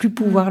 tu vas plus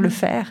pouvoir le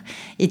faire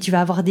et tu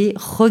vas avoir des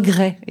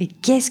regrets. Et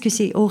qu'est-ce que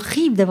c'est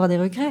horrible d'avoir des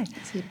regrets.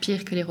 C'est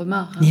pire que les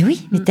remords. Hein. Mais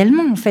oui, mais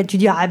tellement, en fait. Tu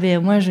dis,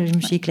 moi, je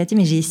me suis éclatée,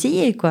 mais j'ai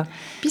essayé, quoi.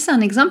 Puis c'est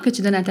un exemple que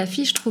tu donnes à ta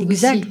fille, je trouve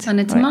aussi.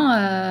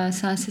 Honnêtement,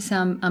 c'est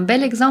un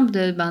bel exemple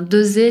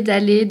d'oser,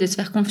 d'aller, de se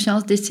faire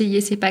confiance,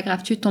 d'essayer. C'est pas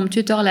grave, tu tombes,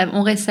 tu te relèves,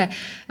 on réessaie.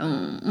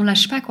 On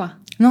lâche pas, quoi.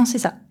 Non, c'est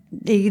ça.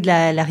 Et de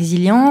la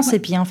résilience, et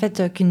puis en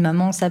fait qu'une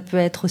maman, ça peut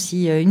être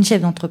aussi une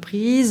chef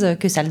d'entreprise,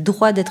 que ça a le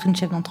droit d'être une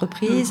chef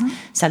d'entreprise,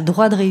 ça a le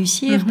droit de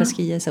réussir, parce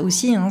qu'il y a ça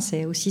aussi,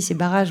 c'est aussi ces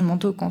barrages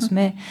mentaux qu'on se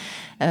met,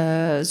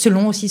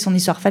 selon aussi son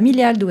histoire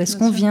familiale, d'où est-ce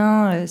qu'on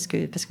vient,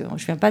 parce que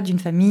je viens pas d'une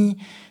famille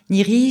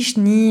ni riche,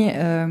 ni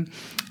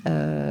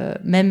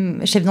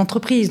même chef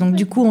d'entreprise, donc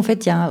du coup en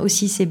fait il y a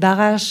aussi ces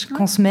barrages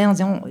qu'on se met en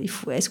disant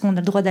est-ce qu'on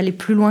a le droit d'aller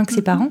plus loin que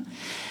ses parents,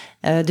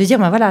 de dire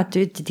voilà,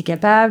 t'es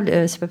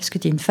capable, c'est pas parce que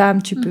t'es une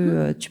femme, tu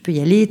peux y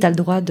aller, t'as le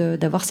droit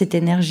d'avoir cette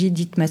énergie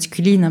dite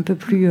masculine un peu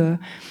plus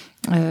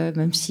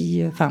même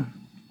si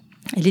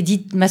elle est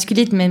dite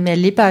masculine mais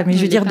elle l'est pas, mais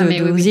je veux dire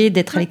d'oser,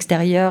 d'être à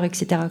l'extérieur,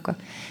 etc., quoi.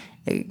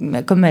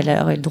 Comme elle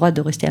a le droit de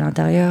rester à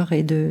l'intérieur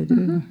et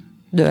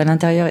à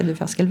l'intérieur et de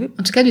faire ce qu'elle veut.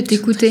 En tout cas, de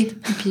t'écouter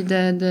et puis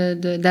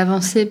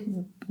d'avancer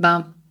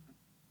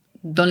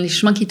dans les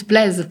chemins qui te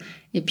plaisent.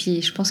 Et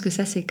puis, je pense que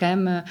ça, c'est quand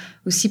même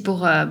aussi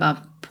pour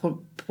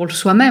le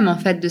soi-même, en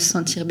fait, de se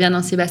sentir bien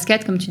dans ses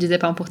baskets, comme tu disais,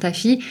 par exemple, pour ta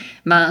fille.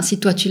 Si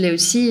toi, tu l'es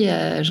aussi,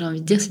 j'ai envie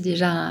de dire, c'est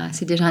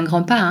déjà un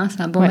grand pas, hein, c'est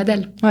un bon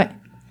modèle. Ouais.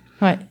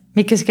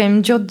 Mais que c'est quand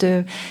même dur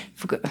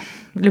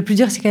le plus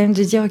dur, c'est quand même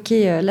de dire, OK,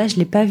 là, je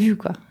l'ai pas vu,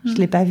 quoi. Je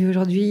l'ai pas vu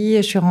aujourd'hui,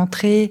 je suis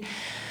rentrée.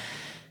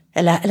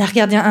 Elle a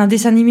regardé un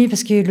dessin animé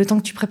parce que le temps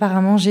que tu prépares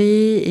à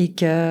manger et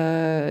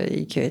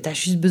que t'as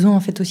juste besoin, en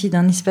fait, aussi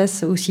d'un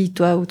espace aussi,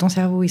 toi, où ton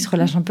cerveau, il se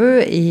relâche un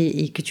peu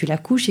et que tu la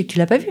couches et que tu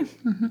l'as pas vu.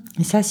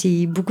 Et ça,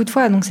 c'est beaucoup de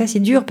fois. Donc ça, c'est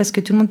dur parce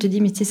que tout le monde te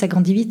dit, mais tu sais, ça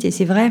grandit vite. Et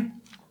c'est vrai.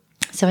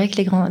 C'est vrai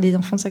que les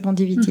enfants, ça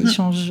grandit vite. Ils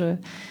changent.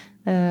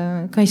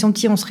 Quand ils sont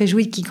petits, on se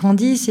réjouit qu'ils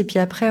grandissent et puis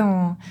après,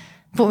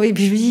 et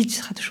puis je lui dis, tu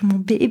seras toujours mon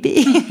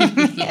bébé.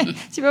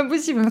 C'est pas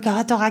possible.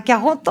 Quand t'auras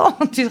 40 ans,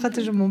 tu seras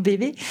toujours mon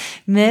bébé.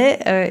 Mais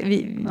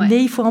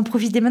il faut en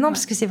profiter maintenant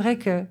parce que c'est vrai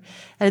que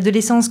à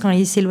l'adolescence, quand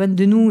ils s'éloignent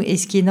de nous et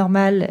ce qui est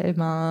normal,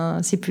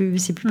 c'est plus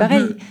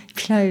pareil.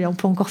 Puis là, on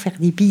peut encore faire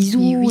des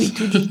bisous et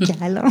tout, des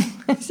câlins.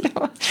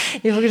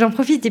 Il faut que j'en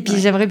profite. Et puis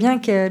j'aimerais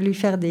bien lui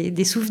faire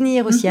des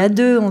souvenirs aussi à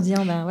deux, en se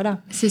disant, voilà.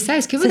 C'est ça.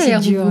 Est-ce que vous,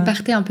 d'ailleurs, vous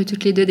partez un peu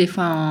toutes les deux des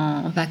fois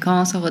en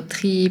vacances, en road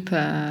trip,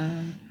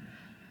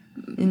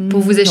 pour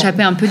vous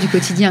échapper un peu du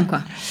quotidien,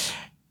 quoi?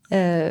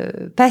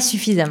 Pas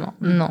suffisamment,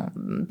 non,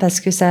 parce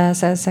que ça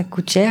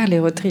coûte cher, les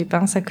road trips,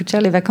 ça coûte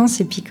cher les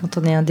vacances, et puis quand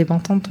on est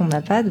indépendante, on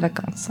n'a pas de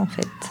vacances, en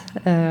fait,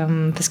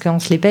 parce qu'on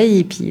se les paye,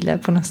 et puis là,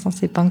 pour l'instant,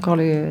 j'ai pas encore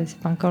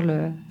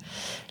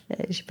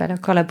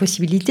la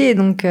possibilité,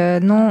 donc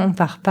non, on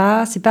part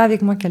pas, c'est pas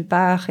avec moi qu'elle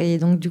part, et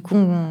donc du coup,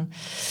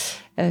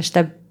 je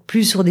tape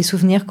plus sur des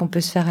souvenirs qu'on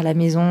peut se faire à la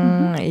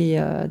maison, et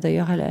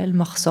d'ailleurs, elle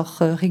me ressort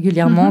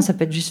régulièrement, ça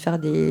peut être juste faire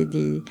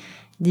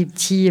des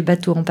petits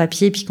bateaux en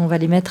papier, puis qu'on va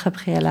les mettre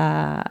après à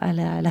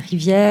la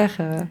rivière.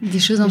 Des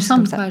choses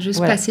ensemble, quoi. Juste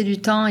passer du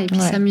temps et puis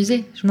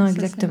s'amuser. Non,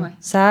 exactement.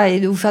 Ça,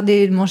 et vous faire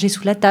manger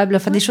sous la table,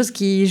 enfin des choses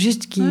qui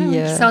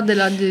sortent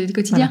du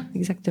quotidien. Voilà,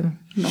 exactement.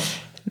 Bon.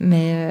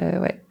 Mais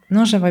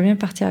non, j'aimerais bien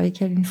partir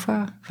avec elle une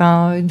fois.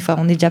 Enfin, une fois,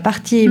 on est déjà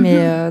partis,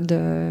 mais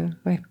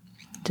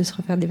de se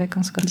refaire des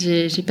vacances, quoi.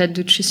 J'ai pas de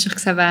doute, je suis sûre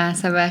que ça va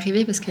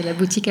arriver parce que la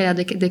boutique a l'air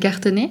de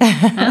cartonner.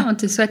 On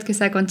te souhaite que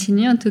ça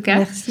continue, en tout cas.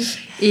 Merci.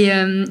 Et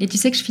tu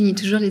sais que je finis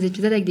toujours les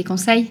épisodes avec des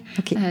conseils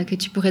que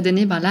tu pourrais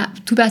donner. Là,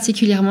 tout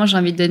particulièrement, j'ai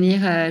envie de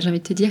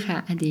te dire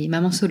à des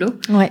mamans solo,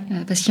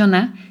 parce qu'il y en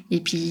a. Et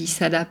puis,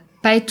 ça doit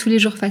pas être tous les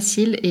jours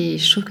facile. Et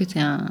je trouve que tu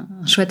es un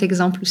chouette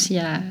exemple aussi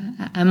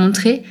à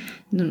montrer.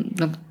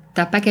 Donc,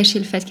 t'as pas caché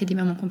le fait qu'il y a des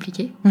mamans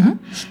compliquées.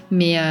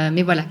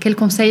 Mais voilà, quel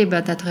conseil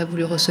t'aurais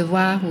voulu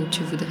recevoir ou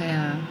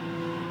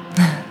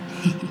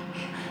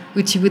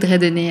tu voudrais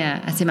donner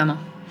à ces mamans?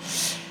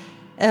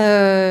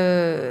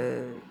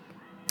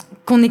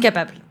 Qu'on est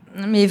capable.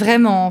 Mais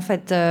vraiment, en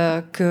fait,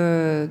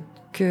 que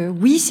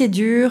oui, c'est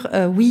dur.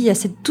 Oui, il y a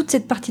toute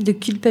cette partie de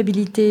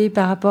culpabilité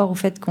par rapport au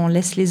fait qu'on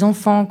laisse les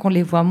enfants, qu'on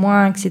les voit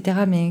moins,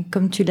 etc. Mais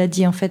comme tu l'as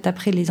dit, en fait,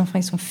 après, les enfants,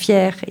 ils sont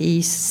fiers et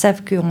ils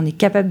savent qu'on est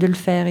capable de le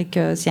faire et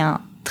que c'est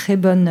un très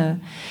bel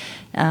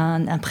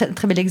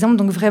exemple.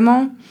 Donc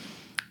vraiment,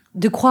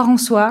 de croire en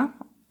soi.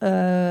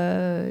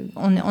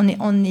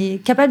 On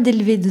est capable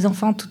d'élever des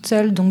enfants toute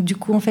seule. Donc du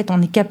coup, en fait,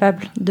 on est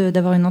capable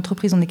d'avoir une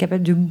entreprise. On est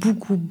capable de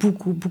beaucoup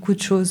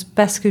de choses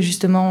parce que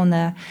justement, on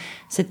a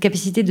cette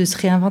capacité de se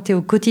réinventer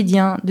au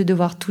quotidien, de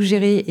devoir tout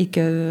gérer et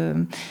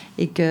que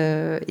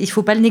il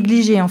faut pas le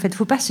négliger. En fait,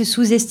 faut pas se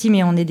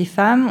sous-estimer. On est des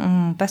femmes,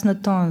 on passe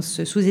notre temps à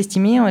se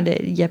sous-estimer.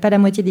 Il n'y a pas la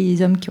moitié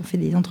des hommes qui ont fait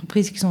des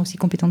entreprises qui sont aussi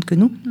compétentes que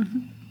nous.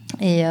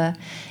 Et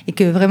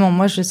que vraiment,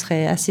 moi, je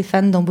serais assez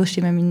fan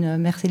d'embaucher même une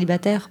mère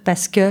célibataire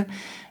parce que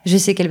je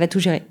sais qu'elle va tout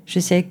gérer. Je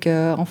sais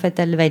qu'en fait,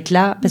 elle va être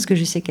là parce que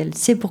je sais qu'elle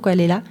sait pourquoi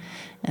elle est là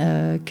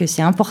que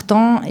c'est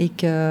important et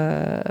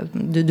que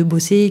de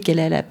bosser,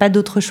 qu'elle n'a pas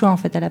d'autre choix en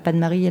fait, elle n'a pas de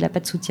mari, elle n'a pas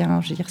de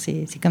soutien, je veux dire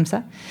c'est comme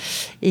ça,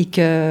 et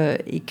que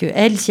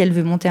elle, si elle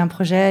veut monter un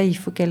projet, il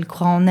faut qu'elle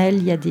croie en elle.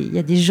 Il y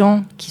a des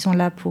gens qui sont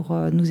là pour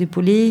nous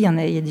épauler, il y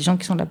a des gens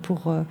qui sont là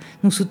pour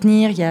nous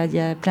soutenir, il y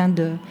a plein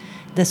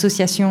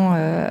d'associations,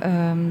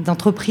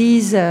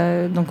 d'entreprises,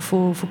 donc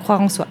faut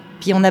croire en soi.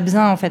 Puis on a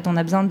besoin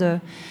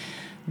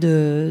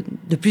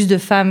de plus de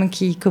femmes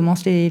qui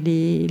commencent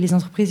les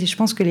entreprises, et je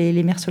pense que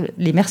les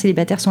mères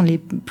célibataires sont les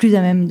plus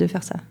à même de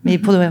faire ça. Mais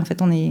pour de vrai, en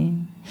fait, on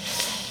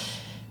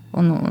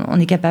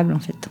est capable, en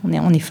fait.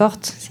 On est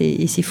forte,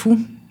 et c'est fou,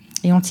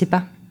 et on ne le sait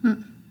pas.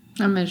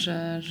 Non, mais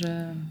je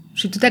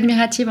suis toute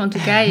admirative en tout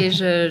cas, et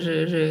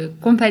je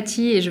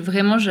compatis, et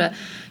vraiment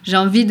j'ai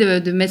envie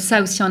de mettre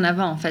ça aussi en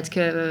avant, en fait,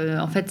 que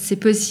en fait c'est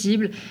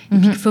possible, et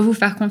puis il faut vous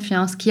faire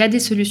confiance, qu'il y a des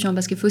solutions,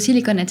 parce qu'il faut aussi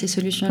les connaître, ces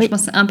solutions. Je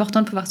pense que c'est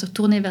important de pouvoir se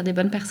tourner vers des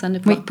bonnes personnes, de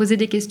pouvoir poser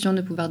des questions,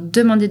 de pouvoir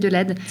demander de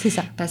l'aide. C'est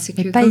ça. Parce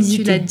que comme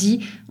tu l'as dit,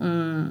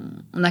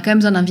 on a quand même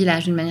besoin d'un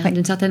village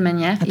d'une certaine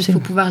manière. Absolument. Il faut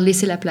pouvoir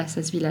laisser la place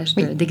à ce village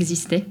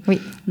d'exister. Oui.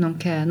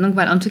 Donc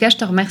voilà. En tout cas, je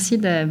te remercie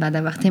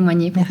d'avoir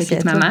témoigné pour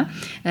Pépite Mama.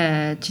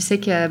 Tu sais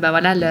que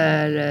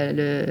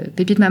le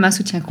Pépite Mama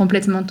soutient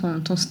complètement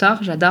ton store.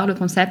 J'adore le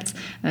concept.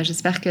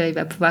 J'espère qu'il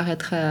va pouvoir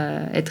être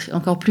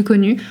encore plus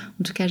connu.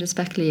 En tout cas,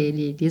 j'espère que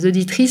les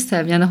auditrices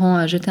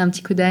viendront jeter un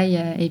petit coup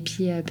d'œil et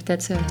puis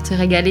peut-être se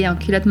régaler en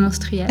culotte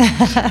menstruelle.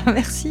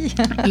 Merci.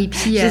 Et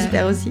puis,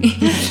 j'espère aussi.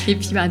 Et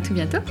puis à tout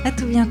bientôt. À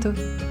tout bientôt.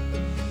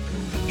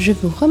 Je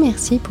vous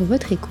remercie pour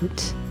votre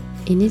écoute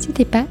et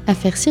n'hésitez pas à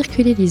faire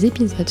circuler les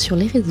épisodes sur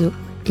les réseaux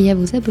et à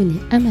vous abonner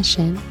à ma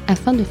chaîne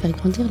afin de faire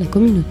grandir la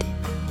communauté.